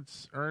things, or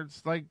it's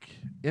like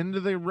end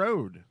of the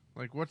road.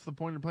 Like, what's the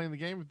point of playing the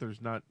game if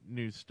there's not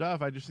new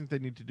stuff? I just think they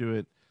need to do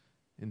it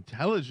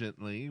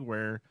intelligently,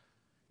 where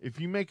if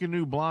you make a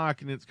new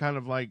block and it's kind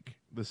of like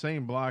the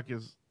same block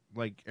as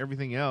like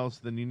everything else,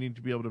 then you need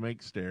to be able to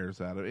make stairs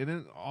out of it.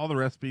 And all the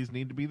recipes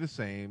need to be the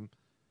same,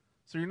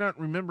 so you're not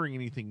remembering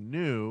anything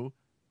new.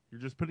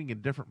 You're just putting a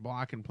different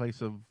block in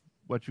place of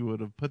what you would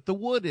have put the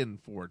wood in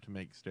for to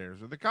make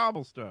stairs, or the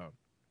cobblestone.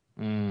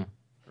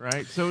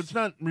 Right? So it's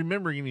not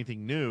remembering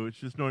anything new. It's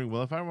just knowing,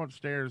 well, if I want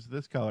stairs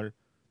this color.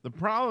 The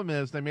problem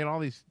is they made all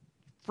these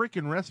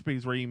freaking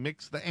recipes where you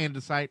mix the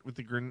andesite with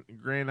the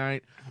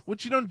granite,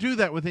 which you don't do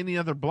that with any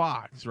other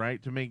blocks,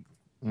 right? To make...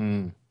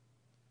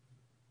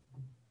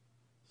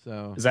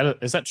 So is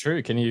that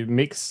true? Can you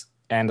mix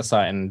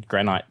andesite and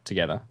granite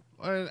together?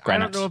 I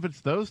don't know if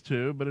it's those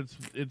two, but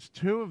it's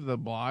two of the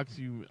blocks.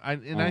 I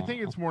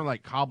think it's more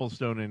like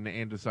cobblestone and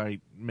andesite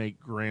make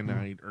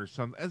granite or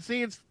something.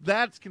 See,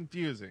 that's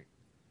confusing.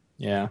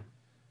 Yeah,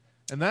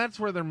 and that's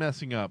where they're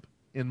messing up.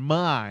 In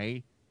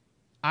my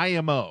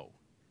IMO,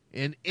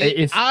 and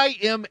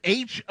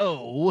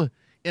IMHO,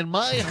 in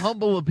my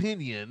humble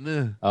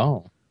opinion.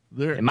 God,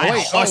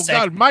 Microsoft's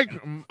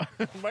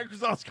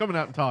coming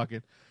out and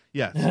talking.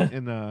 Yes,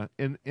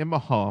 in my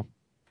hall.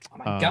 Oh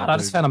my God! I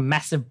just found a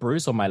massive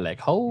bruise on my leg.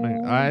 Oh,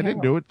 I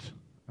didn't do it.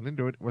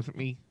 It wasn't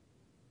me.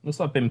 Looks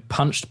like I've been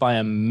punched by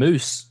a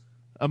moose.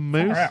 A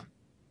moose?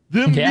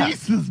 The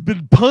moose has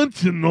been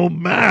punching no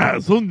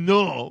Maz. Oh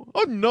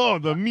no!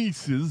 The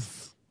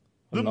Mises.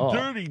 The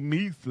dirty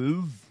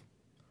Mises.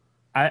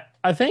 I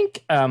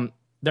think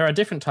there are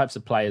different types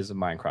of players in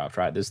Minecraft,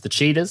 right? There's the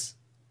cheaters.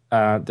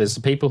 There's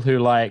the people who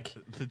like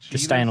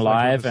just staying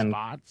alive and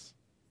spots.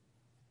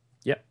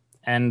 Yep.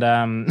 And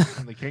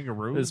the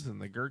kangaroos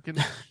and the gherkins.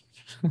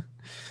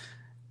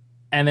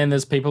 And then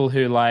there's people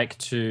who like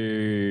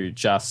to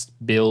just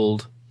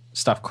build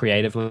stuff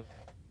creatively,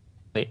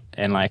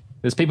 and like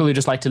there's people who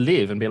just like to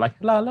live and be like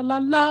la la la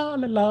la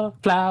la la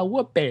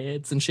flower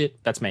beds and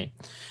shit. That's me.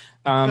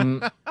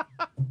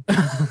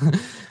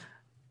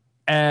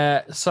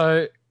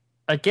 So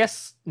I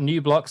guess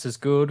new blocks is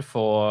good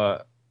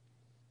for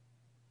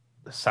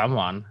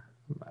someone.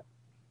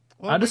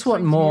 Well, I just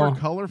want more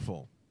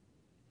colorful.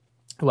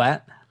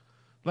 What?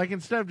 Like,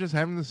 instead of just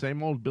having the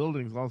same old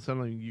buildings, all of a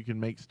sudden you can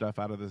make stuff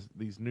out of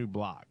these new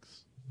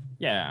blocks.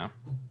 Yeah.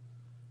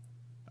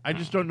 I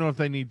just don't know if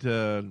they need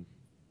to...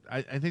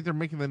 I think they're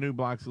making the new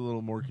blocks a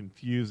little more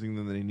confusing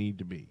than they need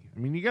to be. I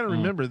mean, you got to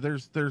remember,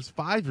 there's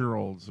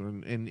 5-year-olds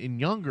and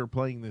younger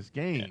playing this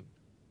game. Yeah.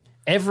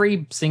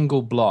 Every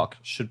single block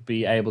should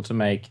be able to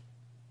make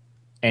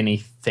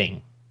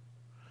anything.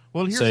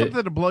 Well, here's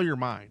something to blow your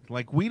mind.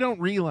 Like, we don't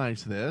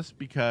realize this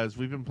because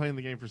we've been playing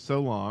the game for so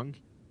long.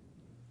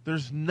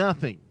 There's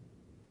nothing,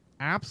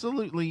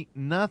 absolutely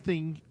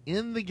nothing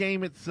in the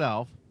game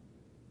itself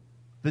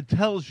that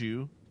tells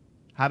you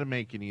how to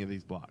make any of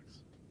these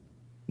blocks.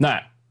 No.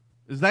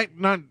 Is that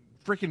not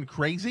freaking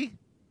crazy?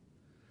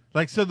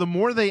 Like, so the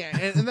more they...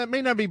 and that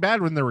may not be bad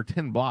when there were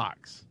 10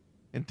 blocks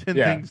and 10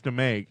 things to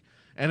make.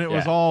 And it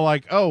was all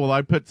like, oh, well,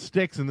 I put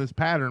sticks in this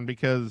pattern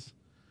because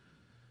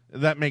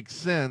that makes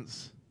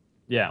sense.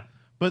 Yeah.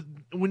 But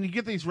when you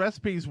get these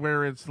recipes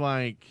where it's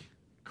like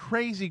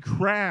crazy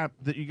crap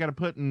that you got to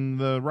put in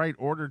the right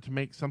order to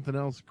make something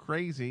else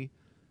crazy...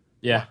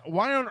 Yeah.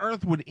 Why on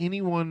earth would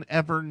anyone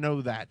ever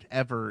know that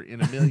ever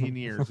in a million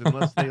years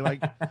unless they like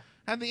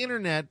had the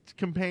internet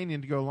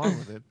companion to go along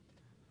with it?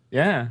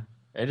 Yeah,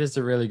 it is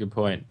a really good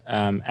point.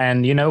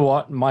 And you know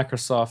what?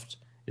 Microsoft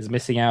is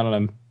missing out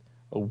on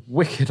a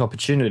wicked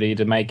opportunity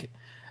to make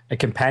a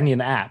companion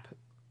app.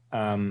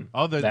 They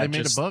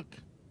made a book.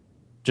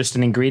 Just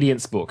an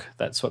ingredients book.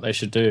 That's what they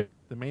should do.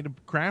 They made a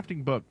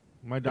crafting book.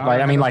 My daughter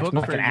had a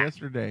book for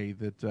yesterday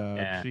that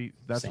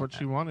that's what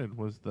she wanted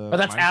was the. But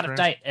that's Minecraft. out of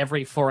date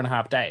every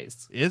 4.5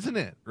 days, isn't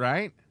it?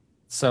 Right.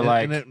 So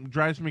and it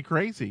drives me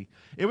crazy.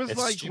 It was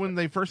like stupid. When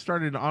they first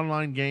started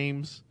online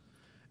games,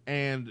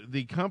 and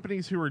the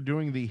companies who were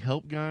doing the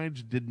help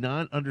guides did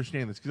not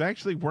understand this because I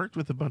actually worked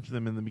with a bunch of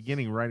them in the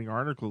beginning, writing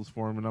articles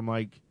for them, and I'm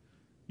like,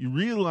 you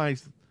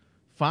realize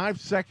 5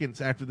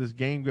 seconds after this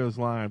game goes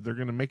live, they're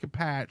going to make a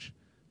patch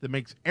that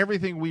makes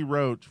everything we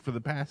wrote for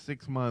the past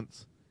 6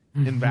 months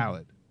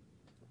invalid.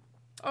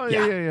 Oh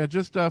yeah.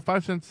 Just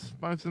 5 cents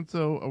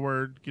a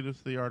word. Get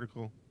us the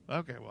article.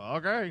 Okay, well,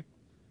 okay.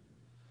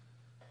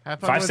 Have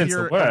fun 5 with cents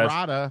your a word.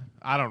 errata.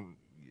 I don't.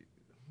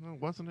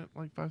 Wasn't it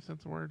like 5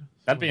 cents a word?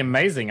 That'd be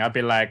amazing. I'd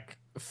be like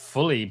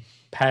fully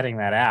padding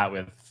that out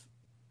with,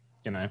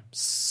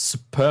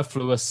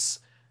 superfluous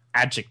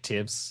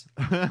adjectives,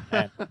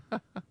 and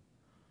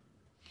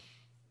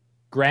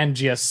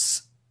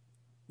grandiose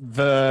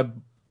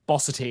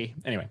verbosity.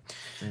 Anyway.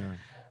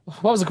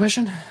 What was the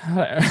question?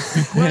 The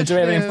question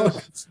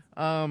is,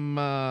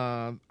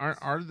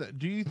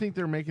 do you think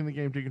they're making the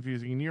game too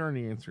confusing? And you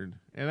already answered.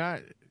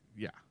 And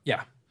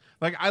yeah.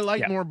 Like, I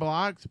like more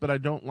blocks, but I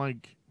don't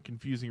like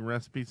confusing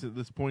recipes at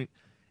this point,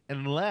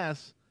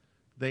 unless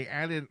they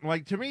added,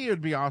 like, to me, it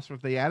would be awesome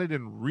if they added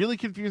in really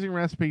confusing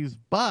recipes,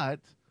 but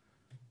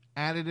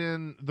added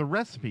in the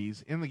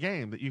recipes in the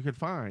game that you could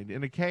find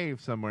in a cave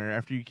somewhere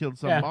after you killed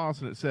some boss,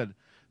 and it said,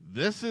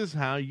 this is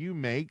how you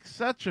make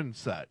such and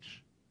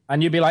such.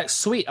 And you'd be like,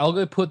 sweet, I'll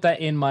go put that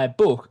in my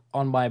book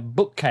on my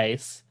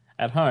bookcase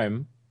at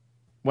home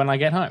when I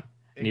get home.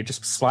 And you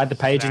just slide the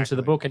page into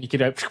the book and you could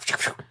go,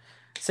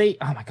 see,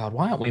 oh my God,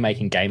 why aren't we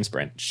making games,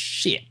 Brent?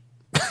 Shit.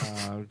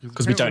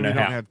 Because we don't know how.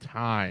 We don't have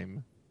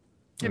time.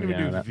 Can't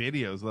even do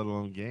videos, let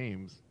alone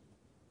games.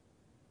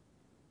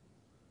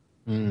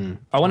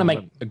 I want to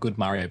make a good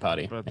Mario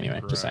Party.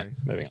 Anyway, just saying.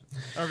 Moving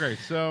on. Okay,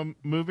 so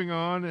moving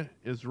on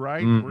is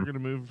right. We're going to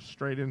move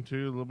straight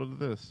into a little bit of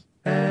this.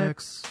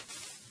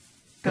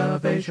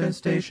 Excavation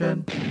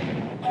station.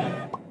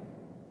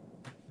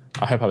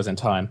 I hope I was in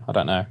time. I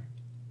don't know.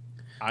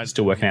 I'm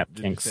still working out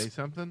the kinks. Did you say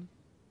something?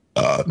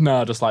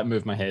 No, just like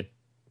move my head.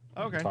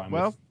 Okay,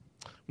 well,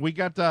 we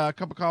got a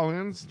couple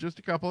call-ins. Just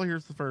a couple.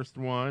 Here's the first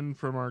one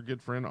from our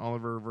good friend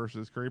Oliver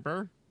versus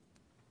Creeper.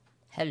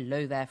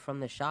 Hello there from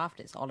the shaft,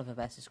 it's Oliver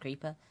versus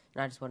Creeper,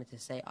 and I just wanted to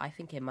say I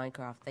think in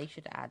Minecraft they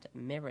should add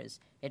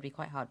mirrors. It'd be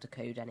quite hard to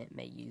code and it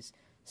may use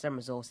some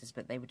resources,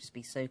 but they would just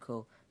be so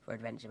cool for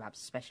adventure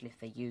maps, especially if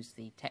they use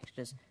the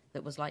textures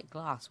that was like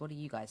glass. What do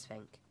you guys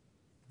think?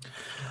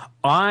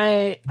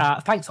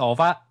 Thanks,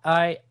 Oliver.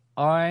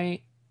 I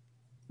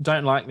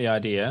don't like the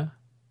idea,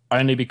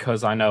 only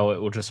because I know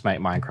it will just make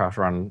Minecraft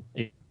run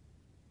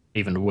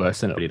even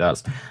worse than it already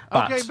does.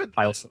 But, okay, but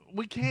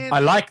we can't. I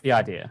like the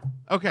idea.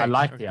 Okay, I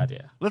like the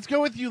idea. Let's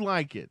go with you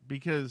like it,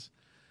 because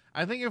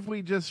I think if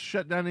we just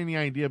shut down any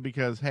idea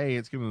because hey,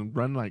 it's going to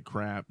run like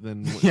crap,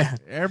 then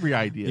every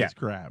idea is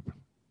crap.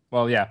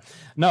 Well, yeah,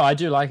 no, I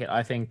do like it.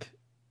 I think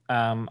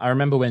I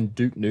remember when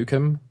Duke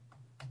Nukem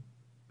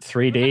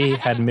 3D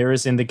had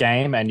mirrors in the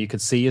game, and you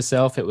could see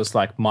yourself. It was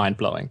like mind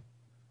blowing.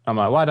 I'm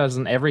like, why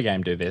doesn't every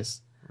game do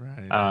this?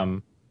 Right.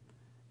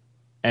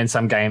 And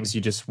some games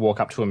you just walk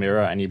up to a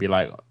mirror and you'd be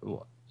like,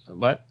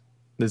 what?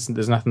 There's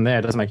nothing there.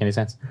 It doesn't make any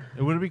sense.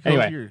 It wouldn't be cool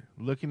if you're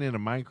looking in a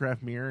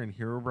Minecraft mirror and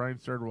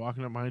Herobrine started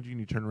walking up behind you and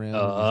you turn around and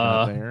he's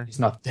not there. He's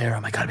not there.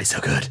 Oh my God, it'd be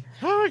so good.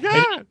 Oh my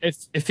God.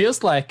 It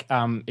feels like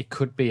it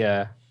could be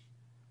a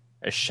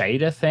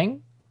shader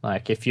thing.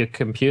 Like if your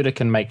computer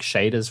can make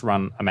shaders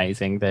run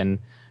amazing, then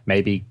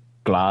maybe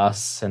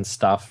glass and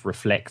stuff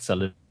reflects a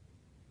little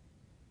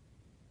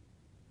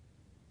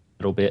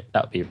bit.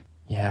 That would be,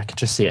 I could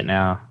just see it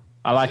now.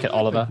 I like it,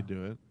 Oliver. We could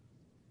do it.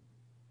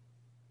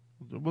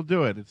 We'll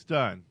do it. It's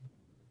done.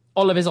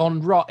 Oliver's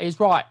on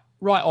right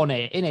on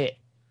it, in it.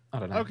 I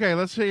don't know. Okay,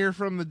 let's hear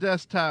from the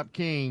Desktop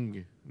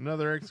King.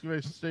 Another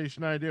excavation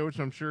station idea, which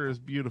I'm sure is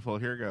beautiful.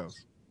 Here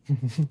goes.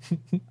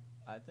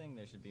 I think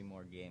there should be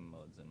more game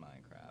modes in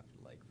Minecraft,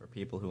 like for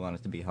people who want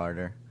it to be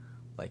harder,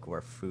 like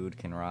where food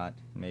can rot,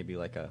 maybe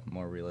like a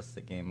more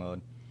realistic game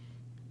mode.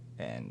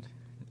 And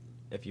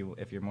if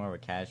you're more of a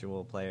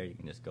casual player, you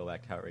can just go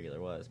back to how it regular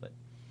was, but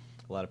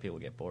a lot of people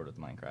get bored with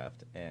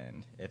Minecraft,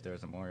 and if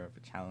there's a more of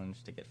a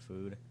challenge to get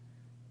food,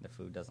 the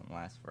food doesn't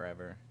last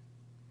forever,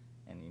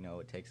 and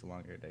it takes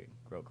longer to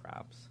grow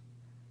crops,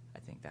 I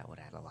think that would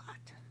add a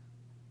lot.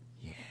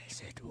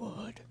 Yes, it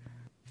would.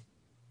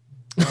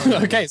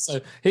 Okay, so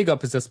he got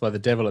possessed by the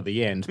devil at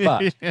the end,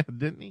 but yeah,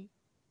 didn't he?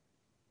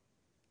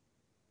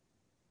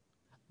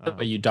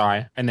 But you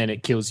die, and then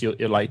it kills you.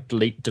 It like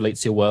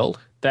deletes your world.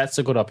 That's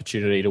a good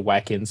opportunity to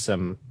whack in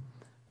some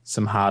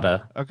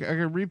harder. Okay,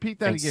 repeat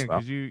that things again, as well.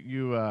 because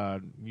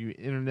you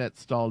internet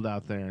stalled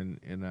out there,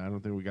 and I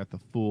don't think we got the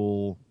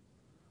full.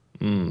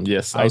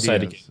 Yes, I'll say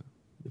it again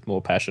with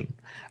more passion.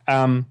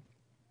 The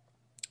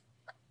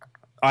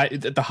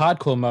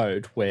hardcore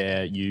mode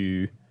where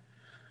you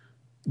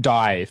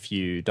die if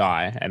you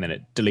die, and then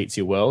it deletes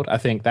your world. I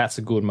think that's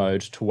a good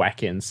mode to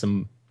whack in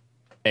some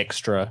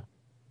extra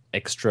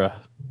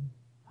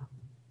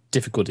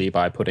difficulty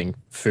by putting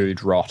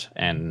food rot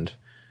and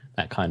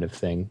that kind of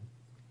thing.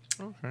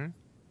 Okay.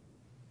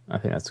 I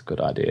think that's a good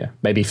idea.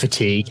 Maybe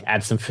fatigue.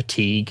 Add some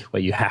fatigue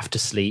where you have to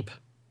sleep.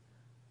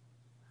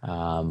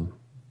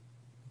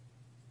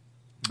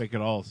 Make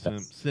it all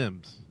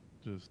Sims.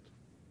 Just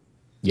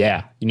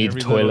yeah, you need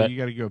every the toilet. little, you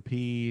got to go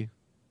pee.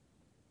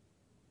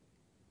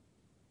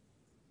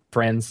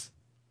 Friends.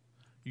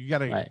 You got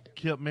to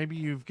kill.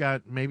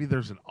 Maybe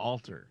there's an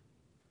altar,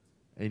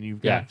 and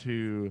you've got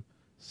to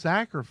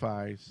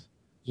sacrifice.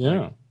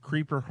 Like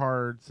creeper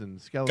hearts and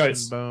skeleton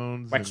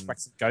bones. Wax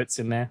some goats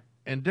in there.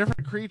 And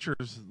different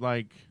creatures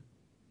like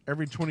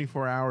every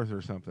 24 hours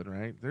or something,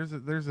 right?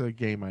 There's a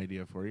game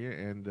idea for you,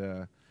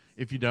 and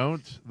if you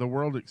don't, the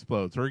world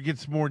explodes or it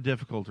gets more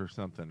difficult or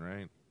something,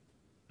 right?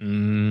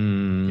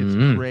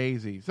 It's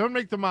crazy. Someone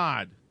make the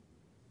mod.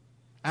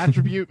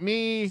 Attribute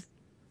me.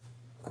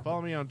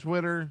 Follow me on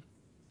Twitter.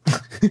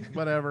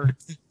 Whatever.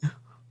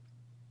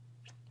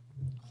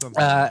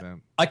 Something like that.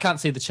 I can't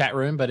see the chat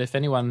room, but if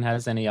anyone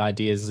has any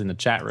ideas in the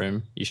chat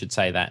room, you should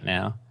say that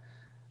now.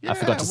 Yeah, I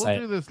forgot to say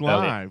we'll do this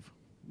live.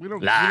 We don't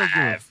give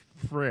a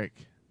frick.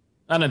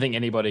 I don't think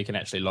anybody can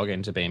actually log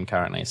into Beam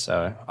currently,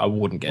 so I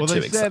wouldn't get too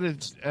excited. Well, they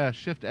said it's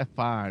Shift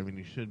F5, and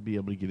you should be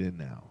able to get in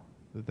now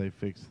that they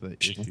fixed the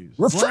issues.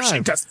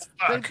 Refreshing.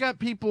 They've got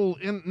people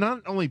in,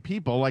 not only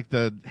people, like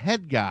the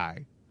head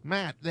guy,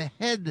 Matt, the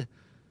head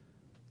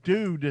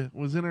dude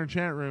was in our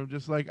chat room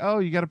just like, oh,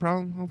 you got a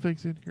problem? I'll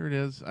fix it. Here it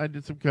is. I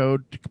did some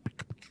code.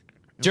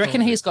 Do you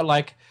reckon he's got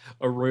like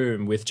a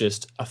room with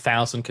just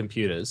 1,000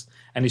 computers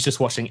and he's just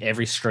watching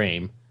every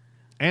stream?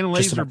 And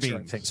laser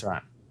beams. Things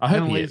right. I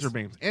hope he laser is.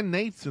 beams. And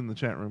Nate's in the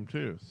chat room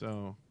too.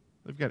 So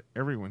they've got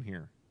everyone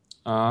here.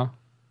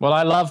 Well,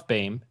 I love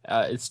Beam.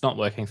 It's not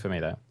working for me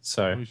though.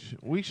 So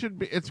we should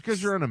be. It's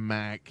because you're on a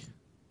Mac.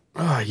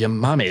 Oh, your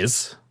mum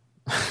is.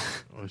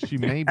 Well, she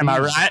may be. Am I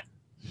right?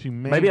 She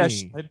may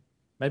be.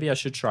 Maybe I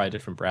should try a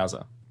different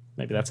browser.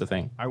 Maybe that's the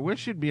thing. I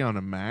wish you'd be on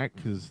a Mac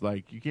because,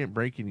 like, you can't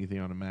break anything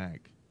on a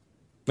Mac.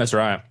 That's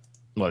right.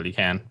 Well, you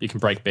can. You can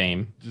break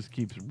Beam. It just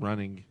keeps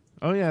running.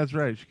 Oh yeah, that's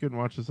right. She couldn't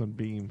watch this on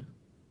Beam.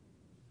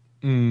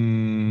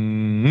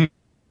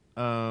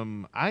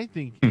 I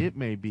think it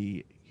may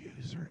be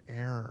user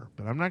error,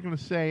 but I'm not going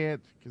to say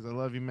it because I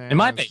love you, man. It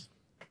might be.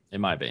 It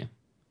might be.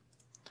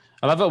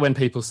 I love it when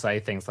people say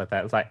things like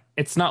that. It's like,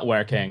 it's not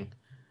working.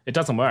 It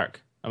doesn't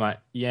work. I'm like,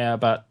 yeah,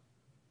 but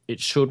it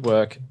should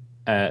work.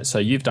 So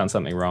you've done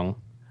something wrong.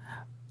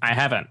 I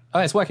haven't. Oh,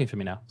 it's working for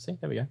me now. See,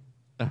 there we go.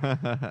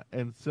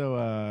 And so,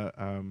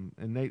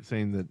 and Nate's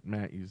saying that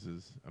Matt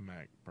uses a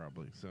Mac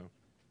probably. So,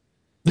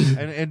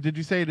 and did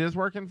you say it is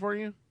working for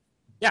you?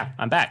 Yeah,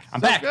 I'm back.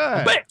 I'm back. Good.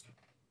 I'm back.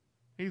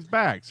 He's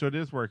back, so it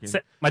is working.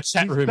 My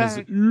chat room is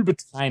uber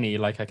tiny.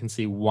 Like I can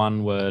see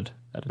one word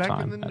at a back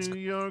time. in the New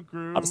York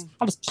groove.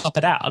 I'll just pop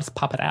it out. I'll just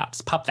pop it out.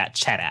 Just pop that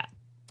chat out.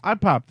 I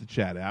popped the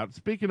chat out.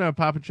 Speaking of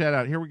popping chat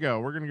out, here we go.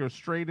 We're going to go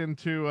straight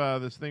into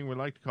this thing we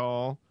like to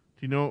call.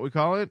 Do you know what we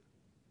call it?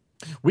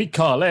 We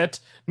call it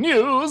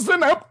News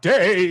and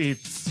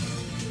Updates.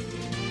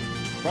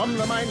 From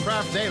the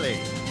Minecraft Daily,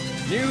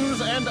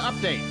 News and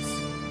Updates.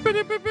 You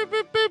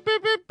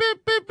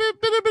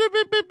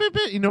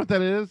know what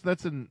that is?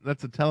 That's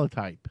a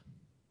teletype.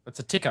 That's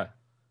a ticker.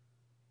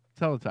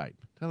 Teletype.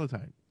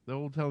 The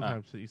old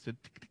teletypes that you said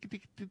tick, tick,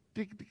 tick,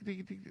 tick,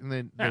 tick, tick, and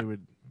then they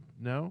would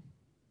know.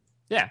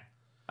 Yeah,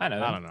 I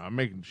know. I don't know. I'm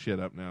making shit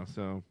up now.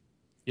 So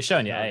you're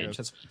showing your age.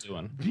 That's what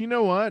you're doing. Do you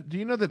know what? Do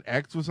you know that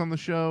X was on the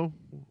show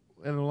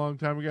a long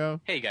time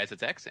ago? Hey guys,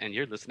 it's X, and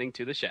you're listening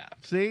to The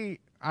Shaft. See,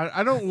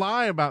 I don't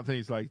lie about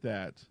things like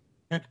that.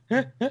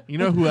 You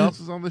know who else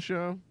is on the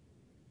show?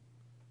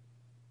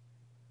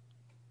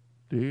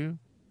 Do you?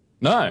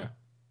 No.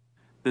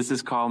 This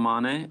is Carl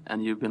Mane,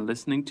 and you've been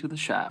listening to The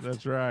Shaft.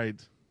 That's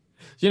right.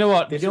 You know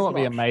what? This You know is what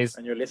would be March, amazing?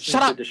 and you're listening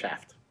Shut to up! The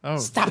Shaft. Oh,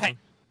 Stop it!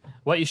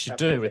 What you should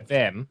do with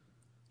them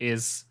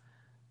is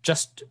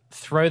just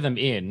throw them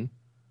in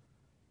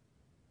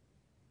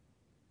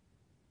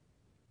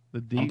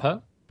the deep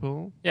bumper.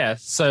 pool. Yeah,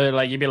 so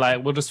like you'd be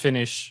like, we'll just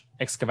finish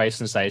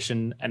excavation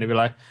station, and it'd be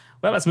like,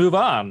 well, let's move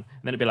on. And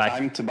then it'd be like,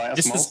 Time to buy a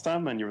this small is-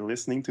 stem, and you're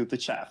listening to The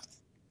Shaft.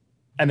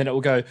 and then it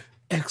will go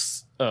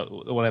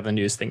whatever the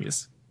news thing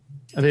is.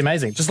 It'd be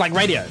amazing, just like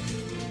radio.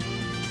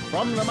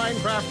 From the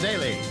Minecraft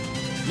Daily,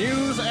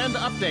 news and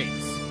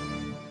updates.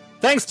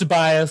 Thanks,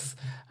 Tobias.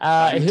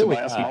 Time Here to we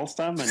buy a are. small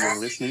stem, and you're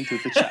listening to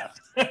The Shaft.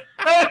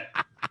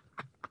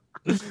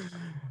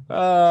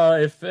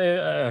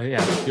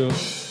 Yeah. You're...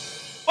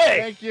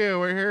 Thank you.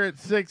 We're here at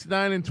 6,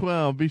 9, and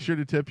 12. Be sure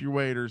to tip your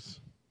waiters.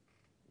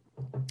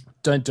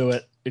 Don't do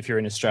it if you're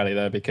in Australia,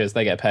 though, because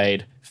they get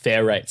paid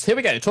fair rates. Here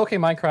we go. Talking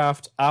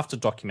Minecraft after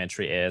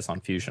documentary airs on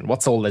Fusion.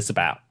 What's all this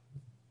about?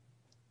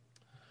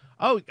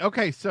 Oh,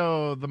 okay.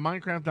 So the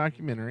Minecraft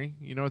documentary,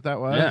 you know what that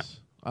was?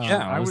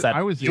 Yeah. I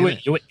was You in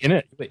were it. in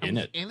it. You were I in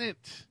was it. in it.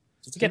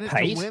 Did you get In it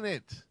paid? to win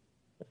it.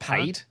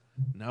 Paid?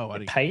 No, I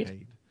didn't paid? get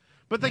paid.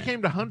 But they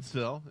came to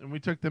Huntsville, and we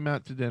took them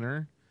out to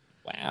dinner.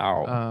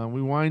 Wow.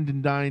 We wined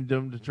and dined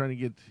them to try to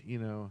get,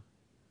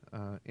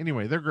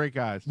 anyway, they're great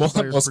guys. Well,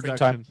 Players well, spring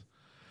Productions. time.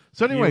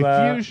 So anyway,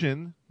 You,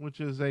 Fusion, which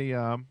is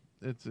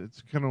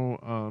it's kind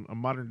of a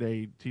modern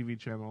day TV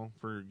channel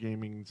for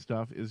gaming and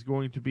stuff, is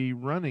going to be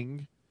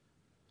running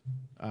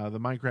the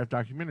Minecraft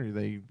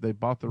documentary. They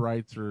bought the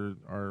rights or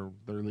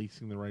they're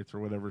leasing the rights or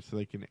whatever so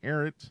they can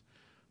air it.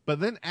 But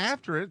then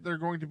after it, they're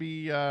going to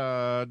be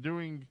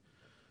doing.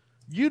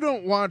 You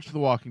don't watch The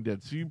Walking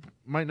Dead, so you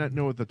might not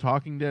know what The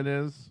Talking Dead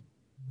is.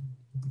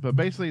 But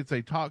basically, it's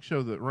a talk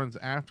show that runs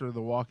after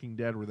The Walking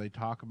Dead, where they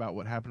talk about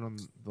what happened on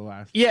the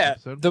last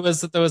episode. there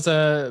was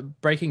a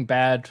Breaking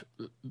Bad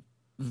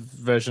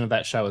version of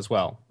that show as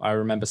well. I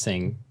remember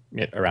seeing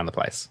it around the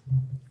place.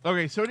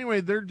 Okay, so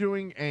anyway, they're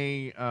doing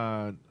a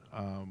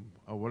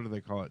what do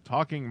they call it?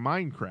 Talking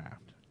Minecraft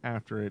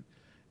after it,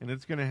 and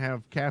it's going to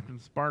have Captain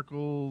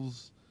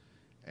Sparkles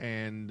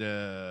and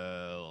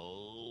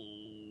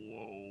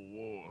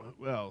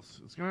what else?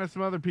 It's going to have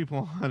some other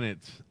people on it.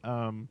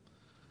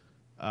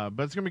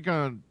 But it's going to be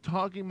kind of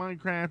talking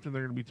Minecraft, and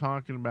they're going to be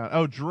talking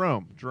about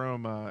Jerome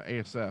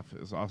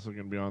ASF is also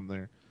going to be on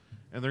there,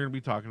 and they're going to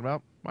be talking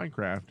about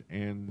Minecraft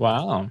and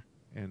Wow.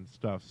 and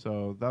stuff.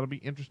 So that'll be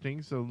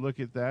interesting. So look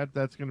at that.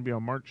 That's going to be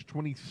on March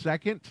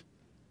 22nd,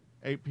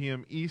 8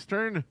 p.m.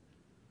 Eastern.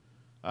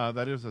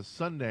 That is a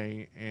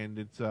Sunday, and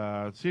it's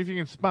see if you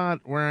can spot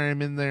where I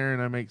am in there,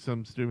 and I make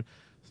some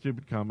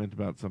stupid comment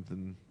about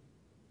something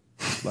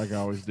like I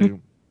always do.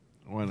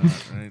 Why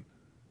not, right?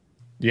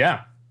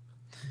 Yeah.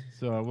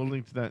 So we'll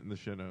link to that in the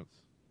show notes.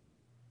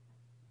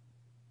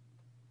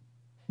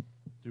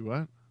 Do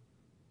what?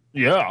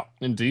 Yeah,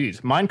 indeed.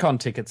 Minecon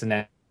tickets are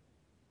now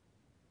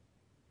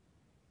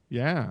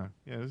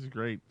This is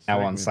great.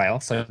 on sale.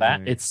 So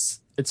that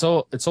it's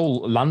all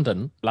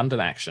London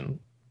action.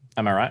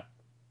 Am I right?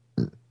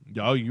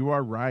 Oh, you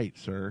are right,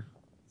 sir.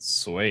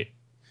 Sweet.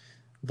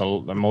 The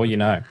more you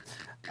know.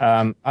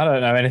 I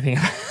don't know anything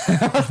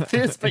about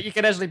this, but you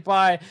can actually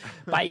buy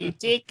your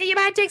ticket. Can you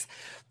buy tickets?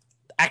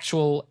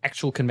 Actual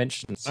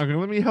conventions. Okay,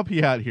 let me help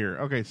you out here.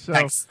 Okay, so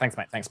thanks,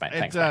 mate.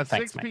 It's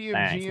 6 p.m.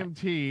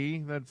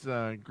 GMT. That's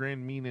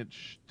Grand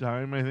Meanich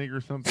time, I think,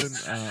 or something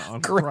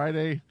on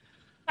Friday.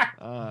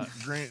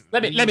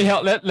 Let me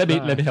help you out. Let me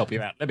help you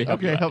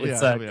out. Help you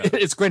out.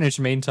 It's Greenwich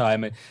Mean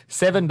Time.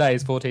 7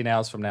 days, 14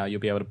 hours from now,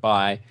 you'll be able to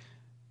buy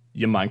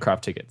your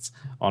Minecraft tickets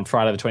on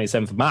Friday, the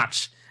 27th of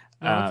March.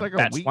 No, it's like a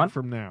batch week 1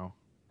 from now.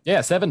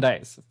 Yeah, 7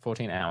 days,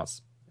 14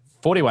 hours,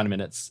 41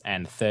 minutes,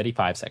 and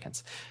 35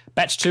 seconds.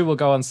 Batch 2 will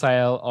go on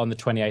sale on the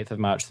 28th of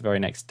March, the very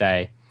next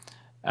day.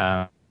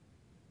 At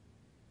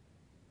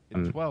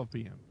 12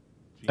 p.m.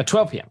 At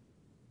 12 p.m.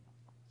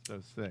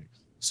 So 6.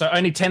 So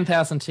only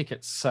 10,000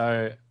 tickets.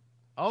 So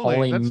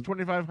that's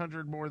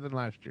 2,500 more than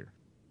last year.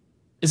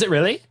 Is it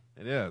really?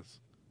 It is.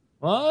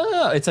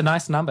 Oh, it's a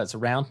nice number. It's a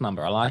round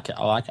number. I like it.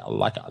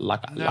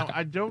 Now,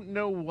 I don't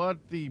know what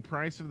the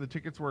price of the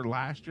tickets were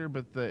last year,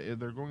 but they're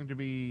going to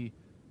be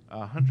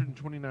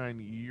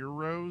 129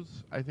 euros,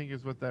 I think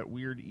is what that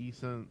weird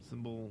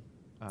symbol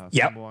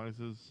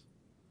symbolizes.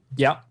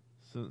 Yeah.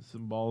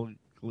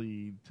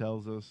 Symbolically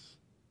tells us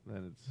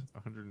that it's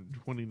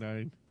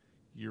 129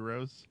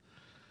 euros.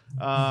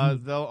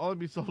 They'll only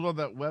be sold on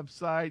that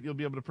website. You'll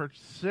be able to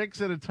purchase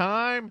 6 at a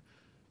time.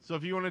 So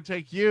if you want to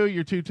take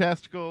your 2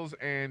 testicles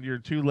and your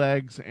 2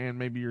 legs and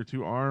maybe your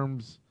 2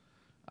 arms,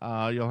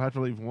 you'll have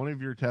to leave one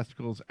of your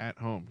testicles at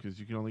home because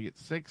you can only get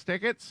 6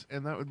 tickets,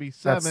 and that would be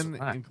 7,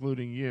 right.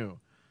 including you.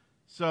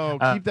 So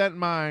keep that in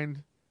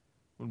mind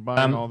when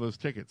buying all those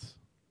tickets.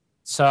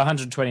 So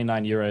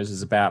 129 euros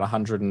is about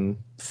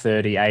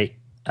 138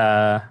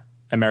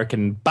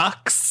 American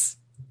bucks.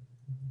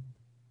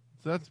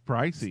 So that's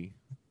pricey.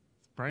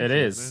 It's pricey, It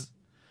is. Isn't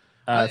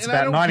it? It's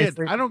about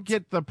 93. I don't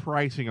get the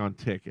pricing on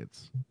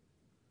tickets.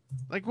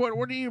 Like, what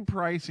are you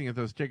pricing at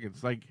those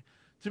tickets? Like,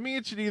 to me,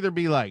 it should either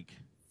be like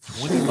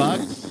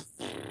 $20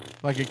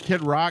 like a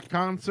Kid Rock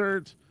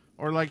concert,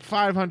 or like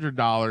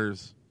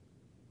 $500.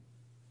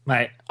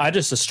 Mate, I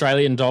just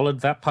Australian dollared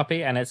that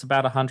puppy, and it's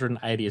about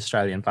 180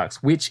 Australian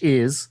bucks, which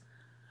is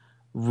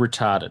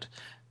retarded.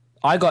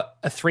 I got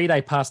a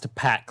 3-day pass to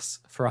PAX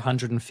for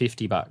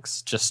 150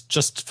 bucks,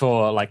 just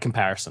for like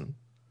comparison.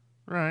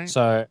 Right.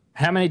 So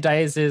how many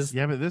days is?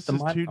 Yeah, but this the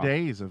is 2 Minecraft?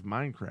 days of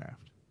Minecraft.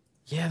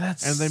 Yeah,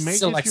 that's and they make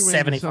still you like into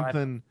 75.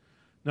 something.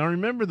 Now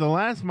remember the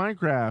last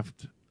Minecraft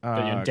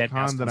Deadmau5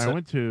 con that I concert?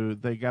 went to,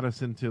 they got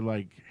us into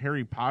like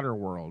Harry Potter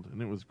world,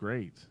 and it was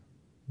great.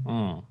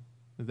 Mm.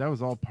 That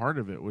was all part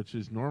of it, which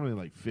is normally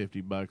like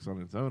 $50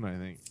 on its own, I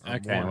think. or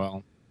Okay,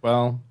 more.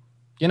 well,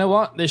 you know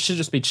what? This should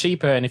just be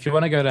cheaper. And if you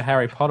want to go to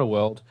Harry Potter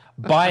World,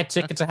 buy a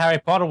ticket to Harry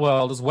Potter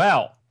World as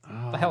well.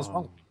 What the hell's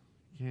wrong?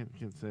 Can't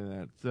say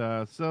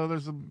that. So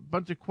there's a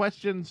bunch of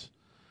questions.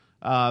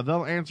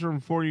 They'll answer them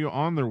for you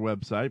on their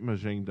website,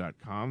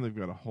 Mojang.com. They've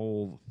got a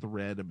whole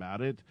thread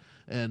about it.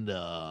 And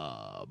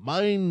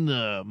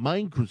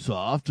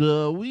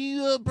Microsoft,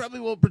 we probably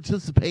won't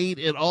participate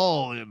at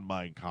all in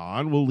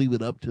Minecon. We'll leave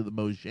it up to the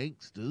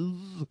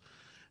Mojangsters.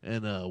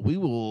 And we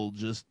will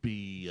just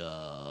be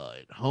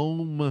at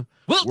home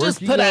We'll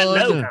just working put our on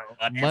logo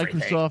on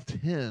Microsoft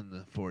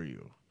 10 for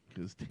you.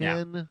 Because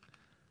 10,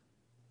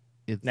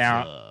 it's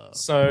Now,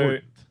 so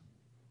important.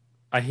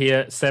 I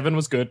hear 7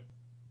 was good.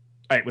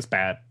 8 was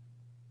bad.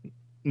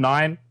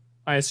 9,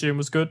 I assume,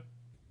 was good.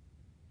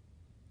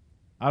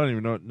 I don't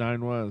even know what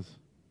 9 was.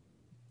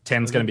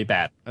 10's going to be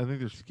bad. I think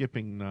they're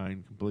skipping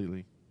 9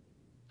 completely.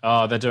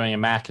 Oh, they're doing a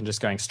Mac and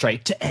just going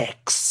straight to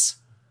X.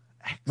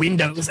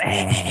 Windows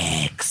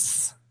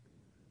X.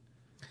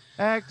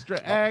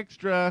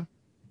 Extra.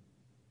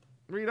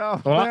 Read all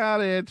What?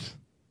 about it.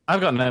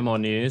 I've got no more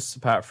news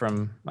apart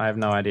from I have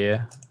no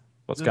idea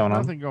what's There's going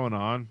on. nothing going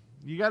on.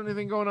 You got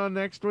anything going on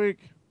next week?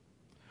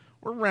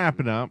 We're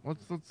wrapping up.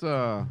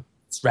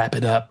 Let's wrap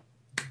it up.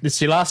 This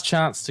is your last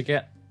chance to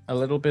get a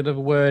little bit of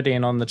a word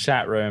in on the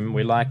chat room.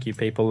 We like you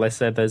people. They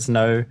said there's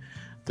no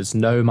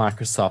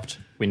Microsoft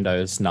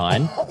Windows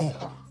 9.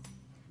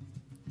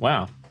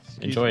 Wow.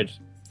 I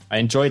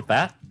enjoyed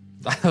that.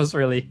 That was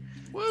really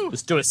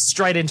Let's do it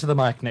straight into the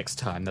mic next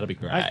time. That'll be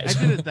great. I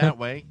did it that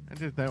way.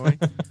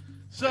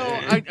 So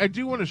I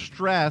do want to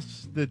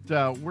stress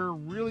that we're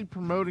really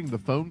promoting the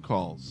phone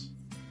calls.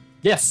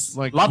 Yes,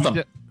 like love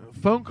them.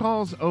 Phone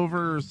calls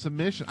over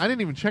submission. I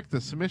didn't even check the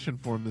submission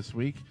form this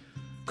week.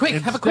 Quick,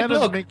 have a quick Instead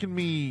of look. making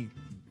me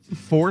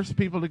force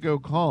people to go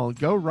call,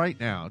 go right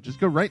now. Just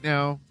go right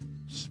now.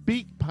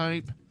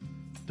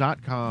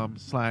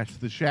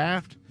 Speakpipe.com/the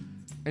shaft.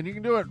 And you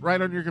can do it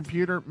right on your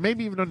computer,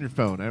 maybe even on your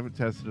phone. I haven't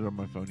tested it on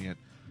my phone yet.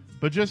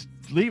 But just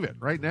leave it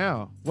right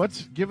now.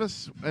 Give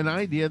us an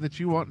idea that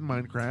you want in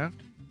Minecraft.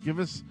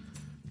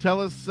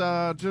 Tell us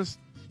just,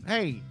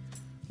 hey,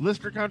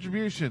 listener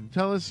contribution.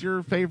 Tell us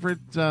your favorite,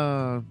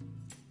 your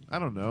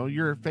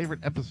favorite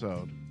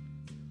episode.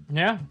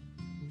 Yeah.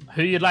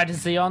 Who you'd like to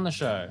see on the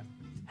show.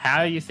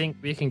 How you think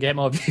we can get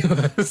more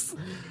viewers.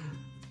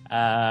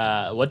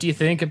 What do you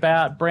think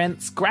about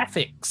Brent's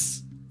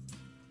graphics?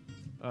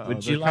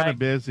 Would you they're kind like... of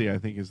busy, I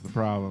think, is the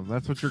problem.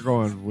 That's what you're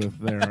going with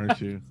there, aren't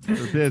you?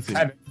 They're busy.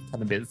 Kind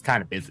of busy.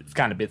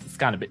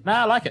 No,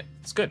 I like it.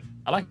 It's good.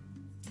 I like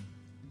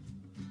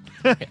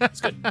it. Okay,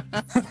 it's good.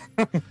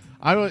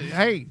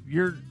 Hey,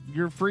 you're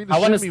free to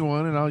send me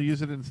one, and I'll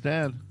use it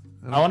instead.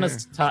 I want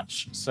us to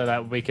touch so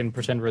that we can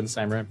pretend we're in the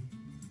same room.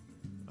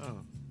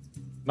 Oh.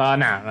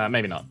 No,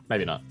 maybe not.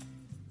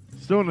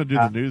 Still want to do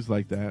the news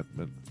like that,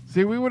 but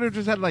see, we would have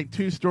just had like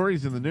 2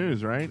 stories in the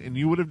news, right? And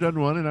you would have done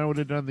one, and I would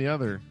have done the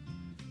other.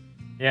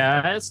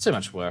 Yeah, it's too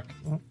much work.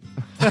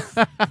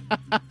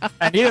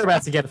 And you're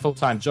about to get a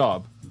full-time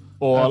job,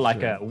 or That's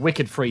like true. a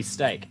wicked free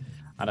steak.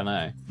 I don't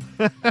know.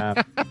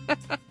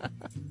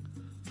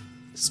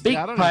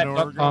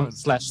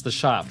 Speakpipe.com/the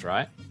shaft,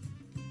 right?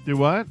 Do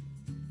what?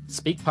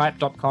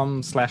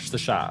 Speakpipe.com/the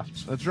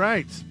shaft. That's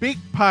right.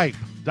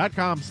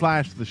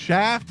 Speakpipe.com/the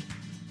shaft.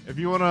 If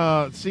you want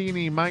to see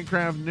any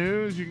Minecraft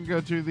news, you can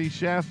go to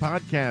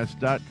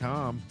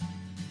theshaftpodcast.com.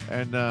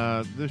 And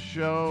this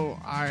show,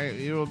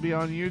 it will be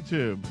on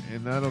YouTube.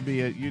 And that'll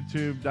be at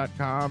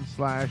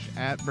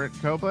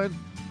youtube.com/@BrentCopeland.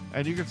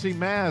 And you can see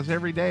Maz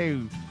every day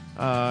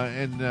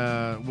and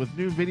with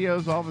new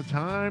videos all the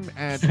time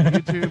at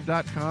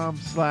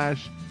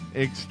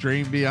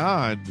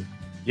youtube.com/ExtremeBeyond.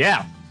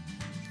 Yeah.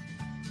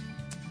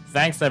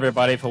 Thanks,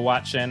 everybody, for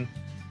watching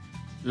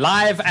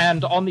live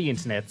and on the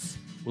internet.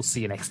 We'll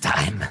see you next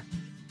time.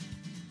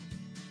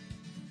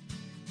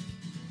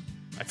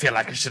 I feel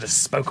like I should have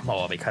spoke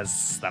more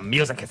because the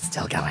music is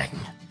still going.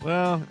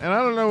 Well, and I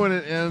don't know when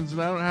it ends,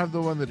 and I don't have the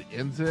one that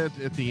ends it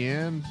at the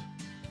end.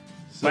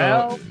 So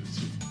Well-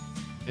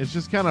 it's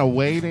just kind of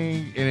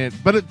waiting,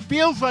 but it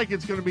feels like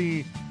it's going to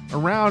be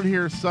around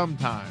here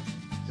sometime.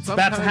 It's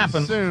about to Sometime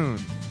happen. soon.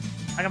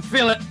 I can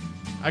feel it.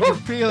 I can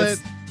feel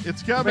it.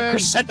 It's coming.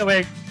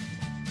 Crescendoing.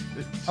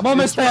 I'm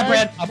almost there,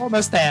 Brent. I'm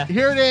almost there.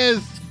 Here it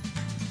is.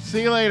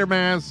 See you later,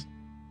 Maz.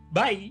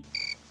 Bye.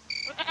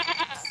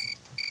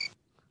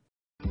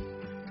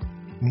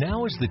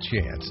 Now is the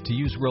chance to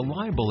use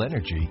reliable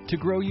energy to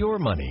grow your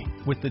money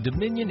with the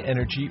Dominion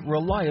Energy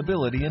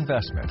Reliability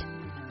Investment.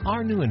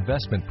 Our new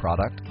investment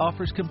product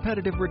offers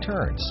competitive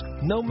returns,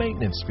 no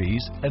maintenance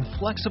fees, and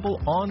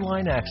flexible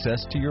online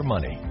access to your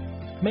money.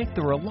 Make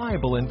the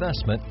reliable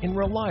investment in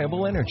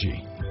reliable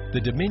energy.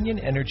 The Dominion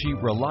Energy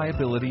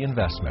Reliability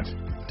Investment.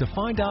 To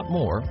find out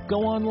more,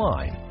 go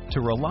online to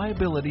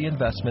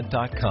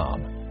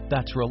reliabilityinvestment.com.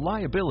 That's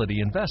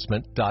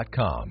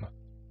reliabilityinvestment.com.